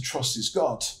chose to trust his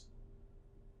God.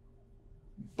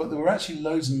 But there were actually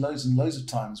loads and loads and loads of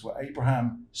times where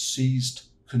Abraham seized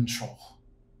control.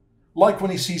 Like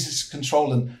when he seizes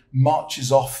control and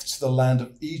marches off to the land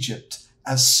of Egypt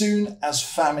as soon as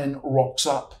famine rocks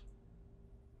up.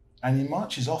 And he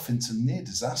marches off into near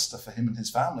disaster for him and his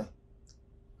family.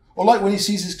 Or like when he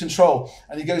seizes control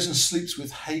and he goes and sleeps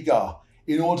with Hagar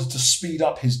in order to speed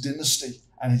up his dynasty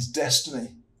and his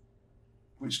destiny,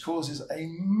 which causes a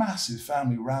massive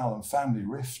family row and family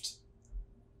rift.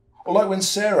 Or like when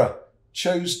Sarah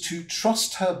chose to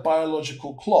trust her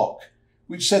biological clock,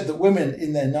 which said that women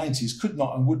in their 90s could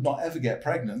not and would not ever get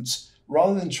pregnant,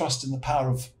 rather than trust in the power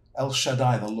of El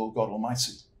Shaddai, the Lord God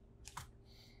Almighty.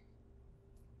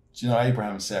 Do you know,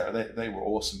 Abraham and Sarah, they were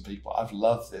awesome people. I've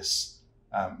loved this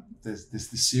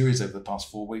series over the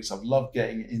past 4 weeks. I've loved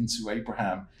getting into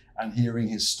Abraham and hearing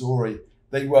his story.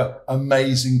 They were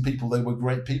amazing people. They were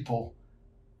great people.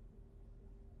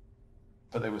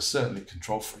 But they were certainly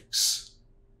control freaks.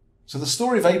 So the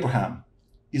story of Abraham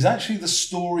is actually the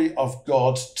story of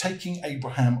God taking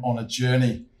Abraham on a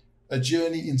journey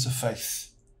into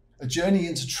faith, a journey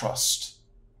into trust,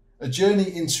 a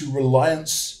journey into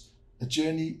reliance, a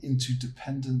journey into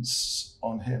dependence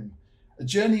on him, a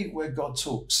journey where God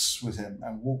talks with him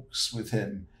and walks with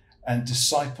him and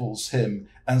disciples him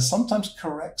and sometimes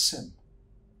corrects him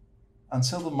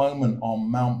until the moment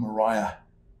on Mount Moriah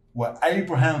where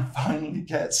Abraham finally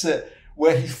gets it,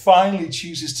 where he finally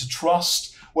chooses to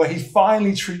trust, where he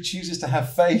finally chooses to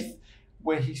have faith,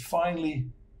 where he finally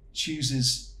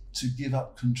chooses to give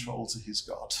up control to his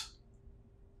God.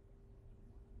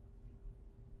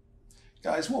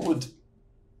 Guys, what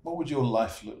would your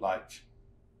life look like?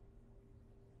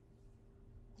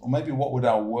 Or maybe what would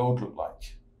our world look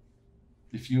like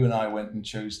if you and I went and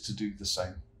chose to do the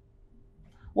same?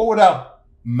 What would our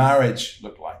marriage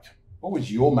look like? What would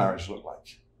your marriage look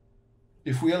like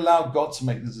if we allowed God to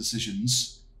make the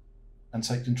decisions and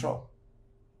take control?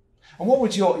 And what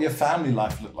would your family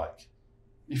life look like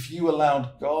if you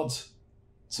allowed God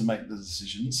to make the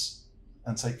decisions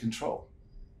and take control?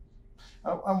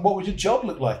 And what would your job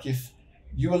look like if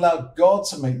you allowed God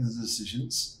to make the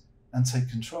decisions and take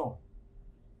control?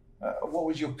 What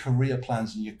would your career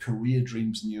plans and your career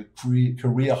dreams and your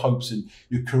career hopes and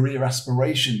your career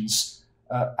aspirations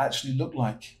actually look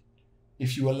like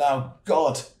if you allowed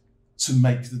God to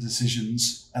make the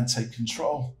decisions and take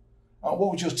control?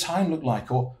 What would your time look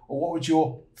like? Or what would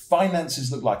your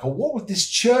finances look like? Or what would this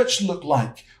church look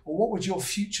like? Or what would your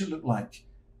future look like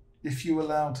if you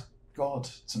allowed God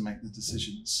to make the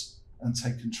decisions and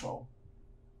take control.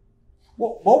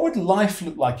 What would life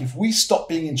look like if we stopped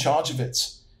being in charge of it?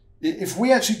 If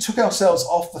we actually took ourselves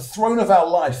off the throne of our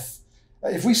life,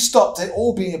 if we stopped it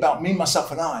all being about me,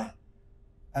 myself, and I,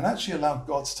 and actually allowed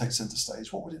God to take center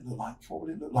stage, what would it look like? What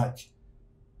would it look like?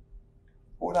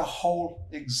 What would our whole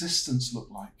existence look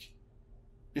like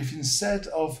if instead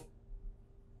of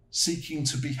seeking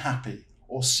to be happy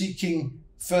or seeking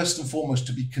first and foremost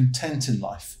to be content in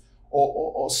life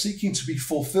or seeking to be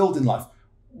fulfilled in life,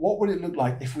 what would it look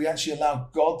like if we actually allow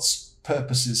God's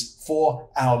purposes for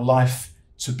our life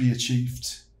to be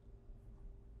achieved?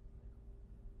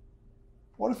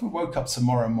 What if we woke up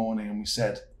tomorrow morning and we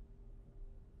said,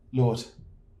 Lord,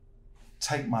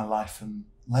 take my life and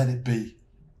let it be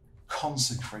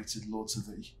consecrated, Lord, to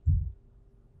thee?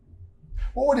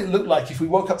 What would it look like if we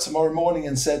woke up tomorrow morning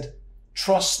and said,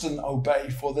 trust and obey,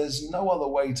 for there's no other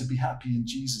way to be happy in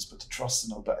Jesus but to trust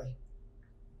and obey?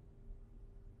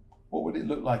 What would it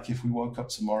look like if we woke up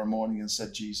tomorrow morning and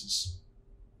said, Jesus,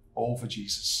 all for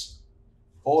Jesus,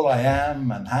 all I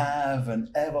am and have and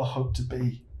ever hope to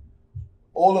be,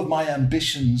 all of my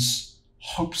ambitions,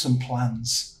 hopes and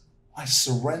plans, I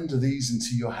surrender these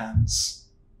into your hands?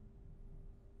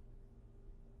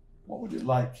 What would it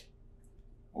like?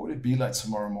 What would it be like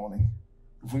tomorrow morning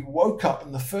if we woke up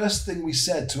and the first thing we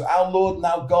said to our Lord and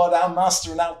our God, our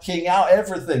Master and our King, our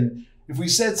everything, if we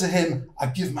said to him, I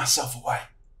give myself away.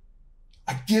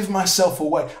 I give myself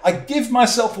away. I give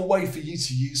myself away for you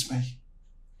to use me.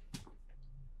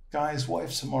 Guys, what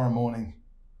if tomorrow morning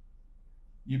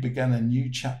you began a new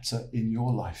chapter in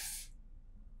your life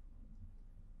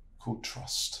called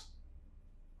trust?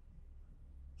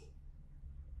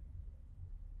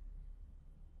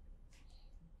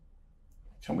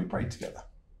 Can we pray together?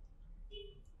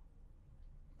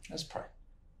 Let's pray.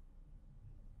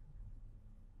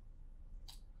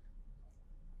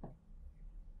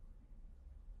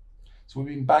 So we've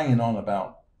been banging on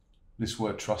about this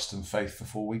word trust and faith for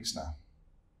 4 weeks now.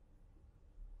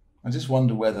 I just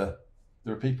wonder whether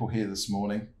there are people here this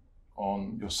morning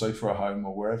on your sofa at home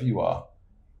or wherever you are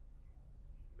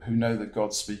who know that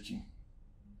God's speaking.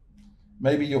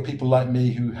 Maybe you're people like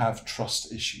me who have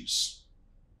trust issues,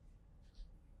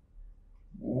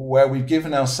 where we've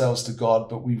given ourselves to God,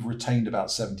 but we've retained about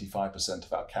 75%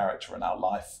 of our character and our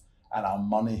life and our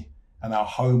money and our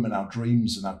home and our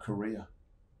dreams and our career.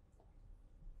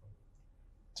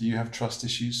 Do you have trust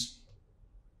issues?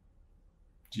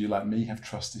 Do you, like me, have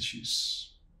trust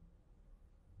issues?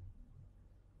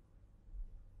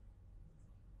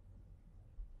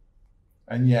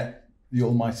 And yet, the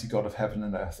Almighty God of heaven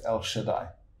and earth, El Shaddai,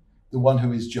 the one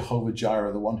who is Jehovah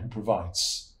Jireh, the one who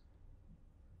provides,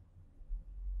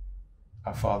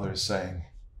 our Father is saying,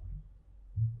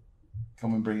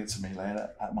 come and bring it to me, lay it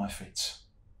at my feet.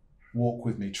 Walk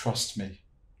with me, trust me,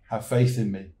 have faith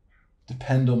in me,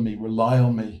 depend on me, rely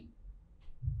on me,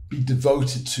 be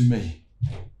devoted to me,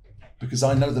 because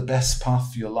I know the best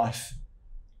path for your life.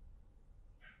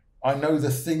 I know the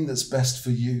thing that's best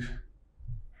for you.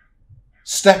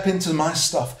 Step into my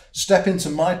stuff, step into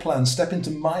my plans, step into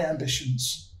my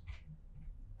ambitions,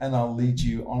 and I'll lead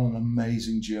you on an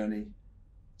amazing journey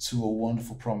to a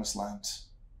wonderful promised land.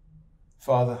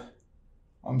 Father,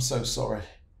 I'm so sorry.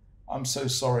 I'm so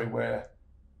sorry where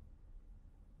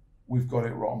we've got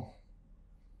it wrong.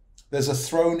 There's a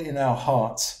throne in our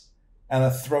heart and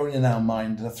a throne in our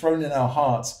mind, a throne in our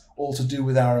heart all to do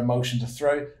with our emotions,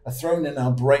 a throne in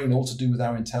our brain all to do with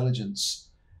our intelligence.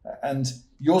 And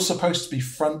you're supposed to be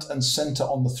front and center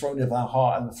on the throne of our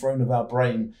heart and the throne of our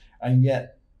brain. And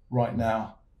yet, right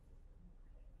now,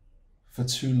 for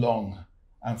too long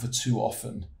and for too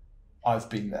often, I've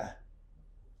been there.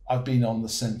 I've been on the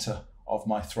center of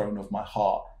my throne of my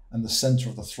heart and the center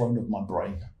of the throne of my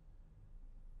brain.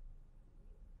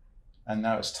 And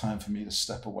now it's time for me to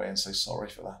step away and say sorry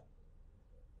for that.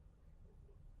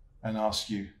 And ask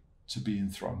you to be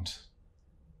enthroned.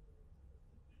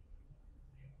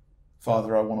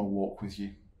 Father, I want to walk with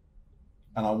you.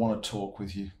 And I want to talk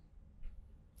with you.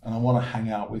 And I want to hang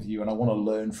out with you. And I want to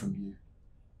learn from you.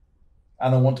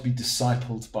 And I want to be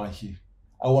discipled by you.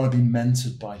 I want to be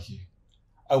mentored by you.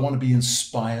 I want to be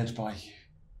inspired by you.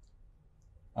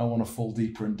 I want to fall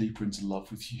deeper and deeper into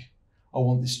love with you. I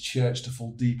want this church to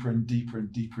fall deeper and deeper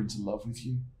and deeper into love with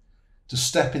you, to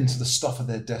step into the stuff of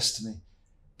their destiny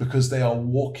because they are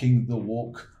walking the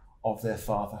walk of their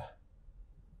Father.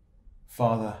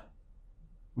 Father,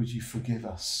 would you forgive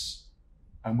us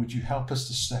and would you help us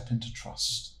to step into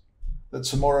trust, that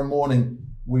tomorrow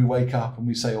morning we wake up and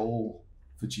we say, all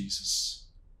for Jesus.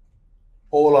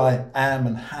 All I am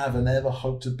and have and ever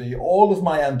hope to be, all of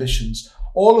my ambitions,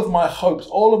 all of my hopes,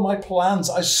 all of my plans,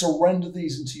 I surrender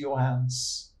these into your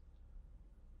hands.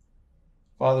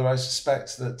 Father, I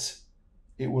suspect that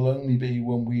it will only be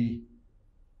when we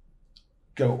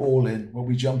go all in, when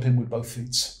we jump in with both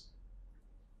feet,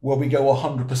 where we go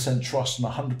 100% trust and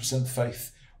 100%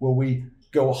 faith, where we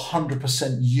go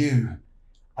 100% you.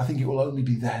 I think it will only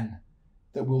be then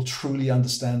that we'll truly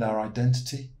understand our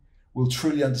identity, we'll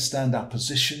truly understand our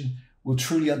position, we'll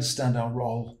truly understand our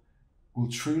role, we'll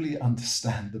truly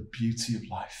understand the beauty of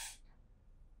life.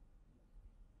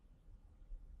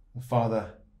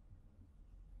 Father,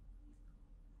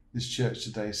 this church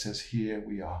today says, here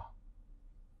we are.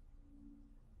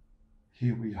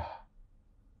 Here we are.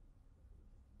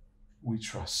 We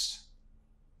trust.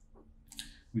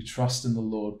 We trust in the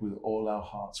Lord with all our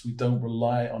hearts. We don't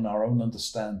rely on our own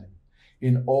understanding.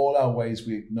 In all our ways,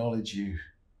 we acknowledge you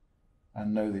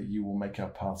and know that you will make our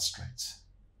path straight.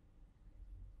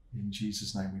 In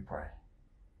Jesus' name we pray.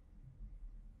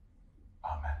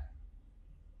 Amen.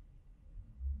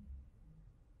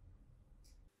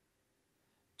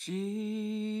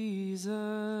 Jesus,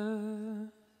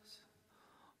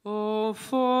 oh,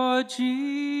 for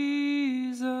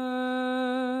Jesus,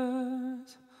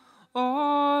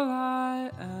 all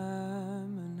I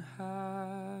am and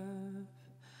have,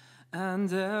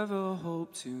 and ever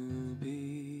hope to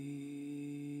be.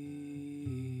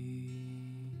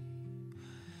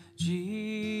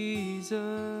 Jesus,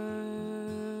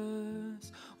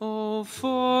 oh,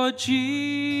 for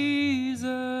Jesus,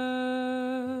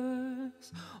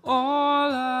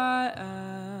 all I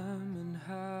am and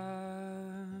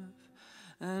have,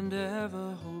 and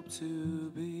ever hope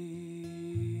to be.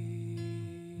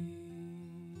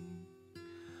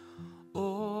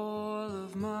 All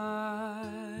of my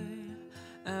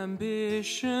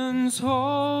ambitions,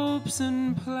 hopes,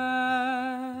 and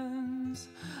plans,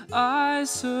 I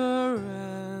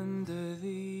surrender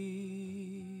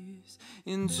these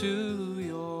into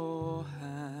your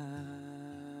hands.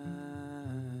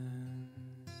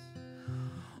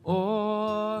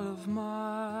 All of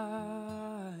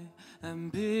my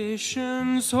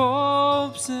ambitions,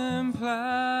 hopes, and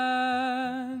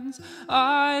plans,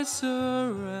 I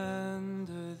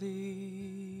surrender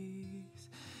these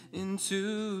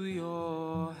into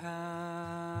your hands.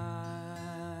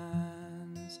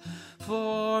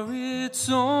 For it's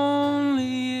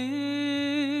only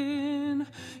in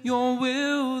your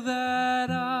will that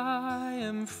I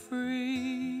am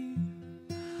free.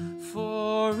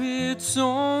 For it's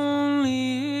only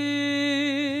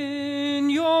in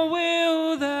your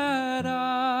will that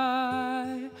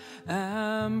I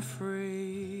am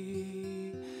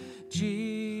free.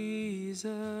 Jesus,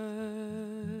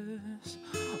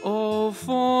 oh,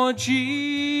 for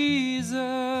Jesus,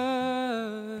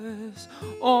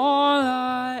 all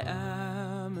I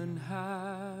am and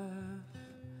have,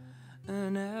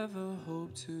 and ever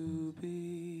hope to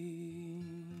be.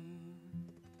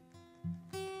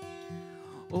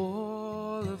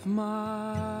 All of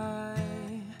my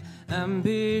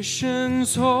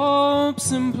ambitions,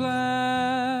 hopes, and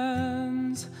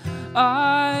plans,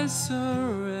 I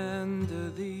surrender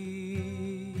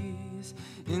these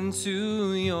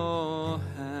into your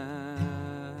hands.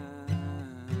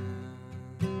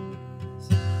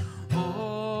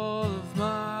 All of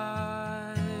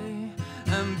my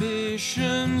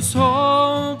ambitions,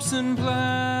 hopes, and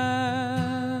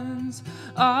plans,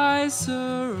 I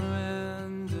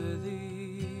surrender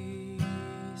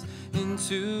these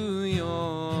into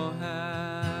your hands.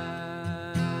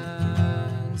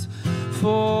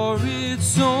 For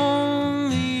it's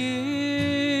only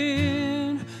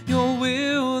in your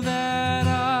will that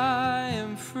I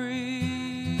am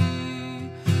free.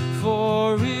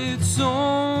 For it's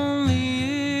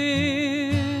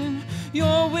only in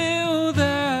your will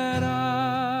that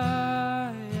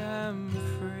I am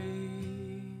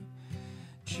free.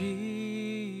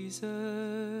 Jesus,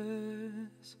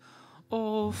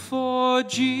 oh, for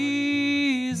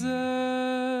Jesus,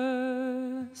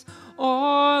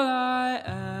 all I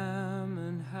am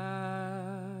and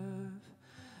have,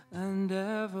 and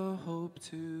ever hope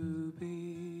to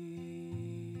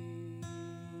be.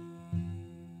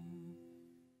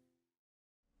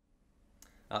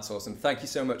 That's awesome. Thank you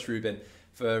so much, Reuben,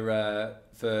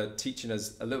 for teaching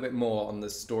us a little bit more on the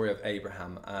story of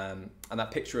Abraham and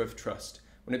that picture of trust.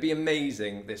 Wouldn't it be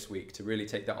amazing this week to really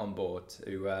take that on board,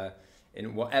 to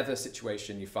in whatever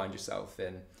situation you find yourself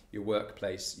in, your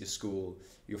workplace, your school,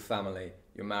 your family,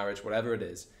 your marriage, whatever it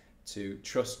is, to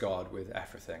trust God with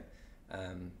everything.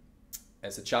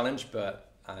 It's a challenge,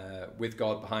 but with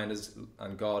God behind us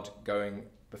and God going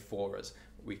before us,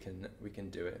 we can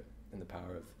do it in the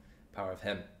power of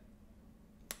Him.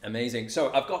 Amazing.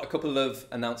 So I've got a couple of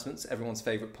announcements, everyone's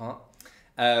favourite part.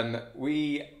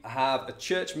 We have a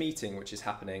church meeting which is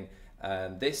happening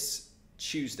this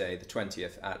Tuesday, the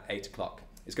 20th at 8 o'clock.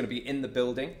 It's going to be in the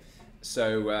building,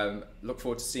 so look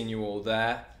forward to seeing you all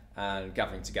there and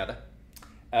gathering together.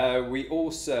 We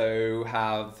also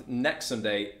have next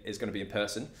Sunday is going to be in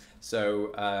person,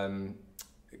 so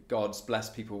God's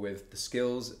blessed people with the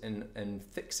skills in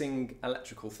fixing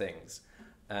electrical things.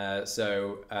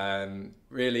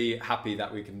 Really happy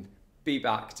that we can be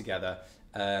back together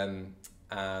and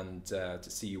to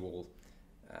see you all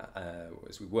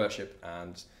as we worship.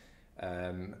 And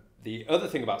the other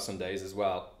thing about Sundays as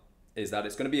well is that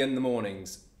it's going to be in the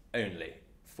mornings only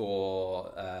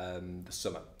for the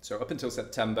summer. So up until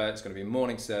September, it's going to be a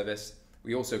morning service.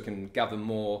 We also can gather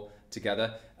more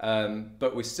together,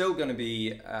 but we're still going to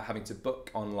be having to book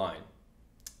online.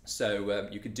 So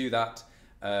you could do that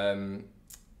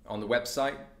on the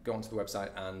website. Go onto the website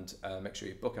and make sure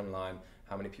you book online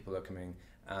how many people are coming,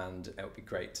 and it would be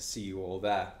great to see you all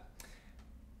there.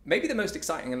 Maybe the most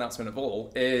exciting announcement of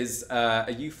all is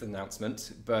a youth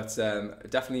announcement, but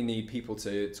definitely need people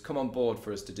to come on board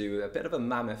for us to do a bit of a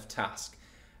mammoth task.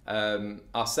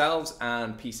 Ourselves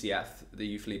and PCF, the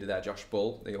youth leader there, Josh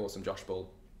Bull, the awesome Josh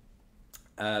Bull,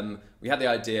 we had the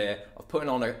idea of putting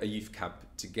on a youth camp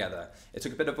together. It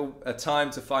took a bit of a time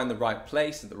to find the right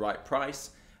place at the right price,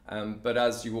 but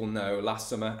as you all know, last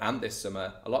summer and this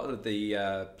summer, a lot of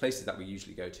the places that we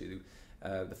usually go to,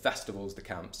 the festivals, the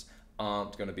camps,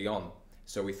 aren't going to be on.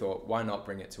 So we thought, why not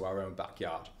bring it to our own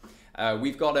backyard?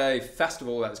 We've got a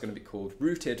festival that's going to be called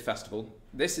Rooted Festival.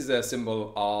 This is a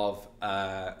symbol of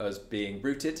us being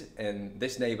rooted in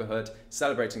this neighbourhood,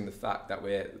 celebrating the fact that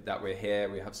we're here.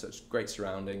 We have such great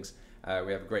surroundings.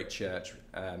 We have a great church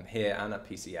here and at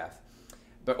PCF,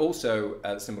 but also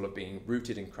a symbol of being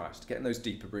rooted in Christ, getting those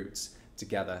deeper roots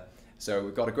together. So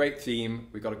we've got a great theme.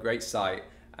 We've got a great site.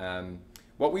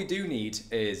 What we do need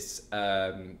is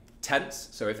tents.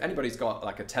 So if anybody's got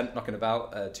like a tent knocking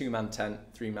about, a 2-man tent,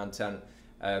 3-man tent,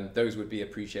 those would be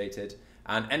appreciated.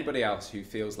 And anybody else who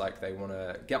feels like they want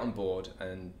to get on board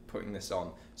and putting this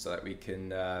on so that we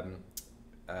can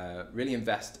really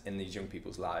invest in these young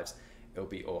people's lives, it'll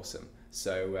be awesome.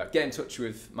 So get in touch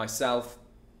with myself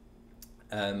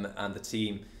and the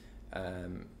team,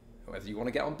 whether you want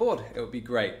to get on board, it would be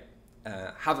great.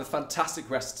 Have a fantastic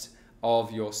rest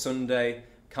of your Sunday.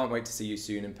 Can't wait to see you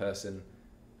soon in person.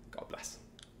 God bless.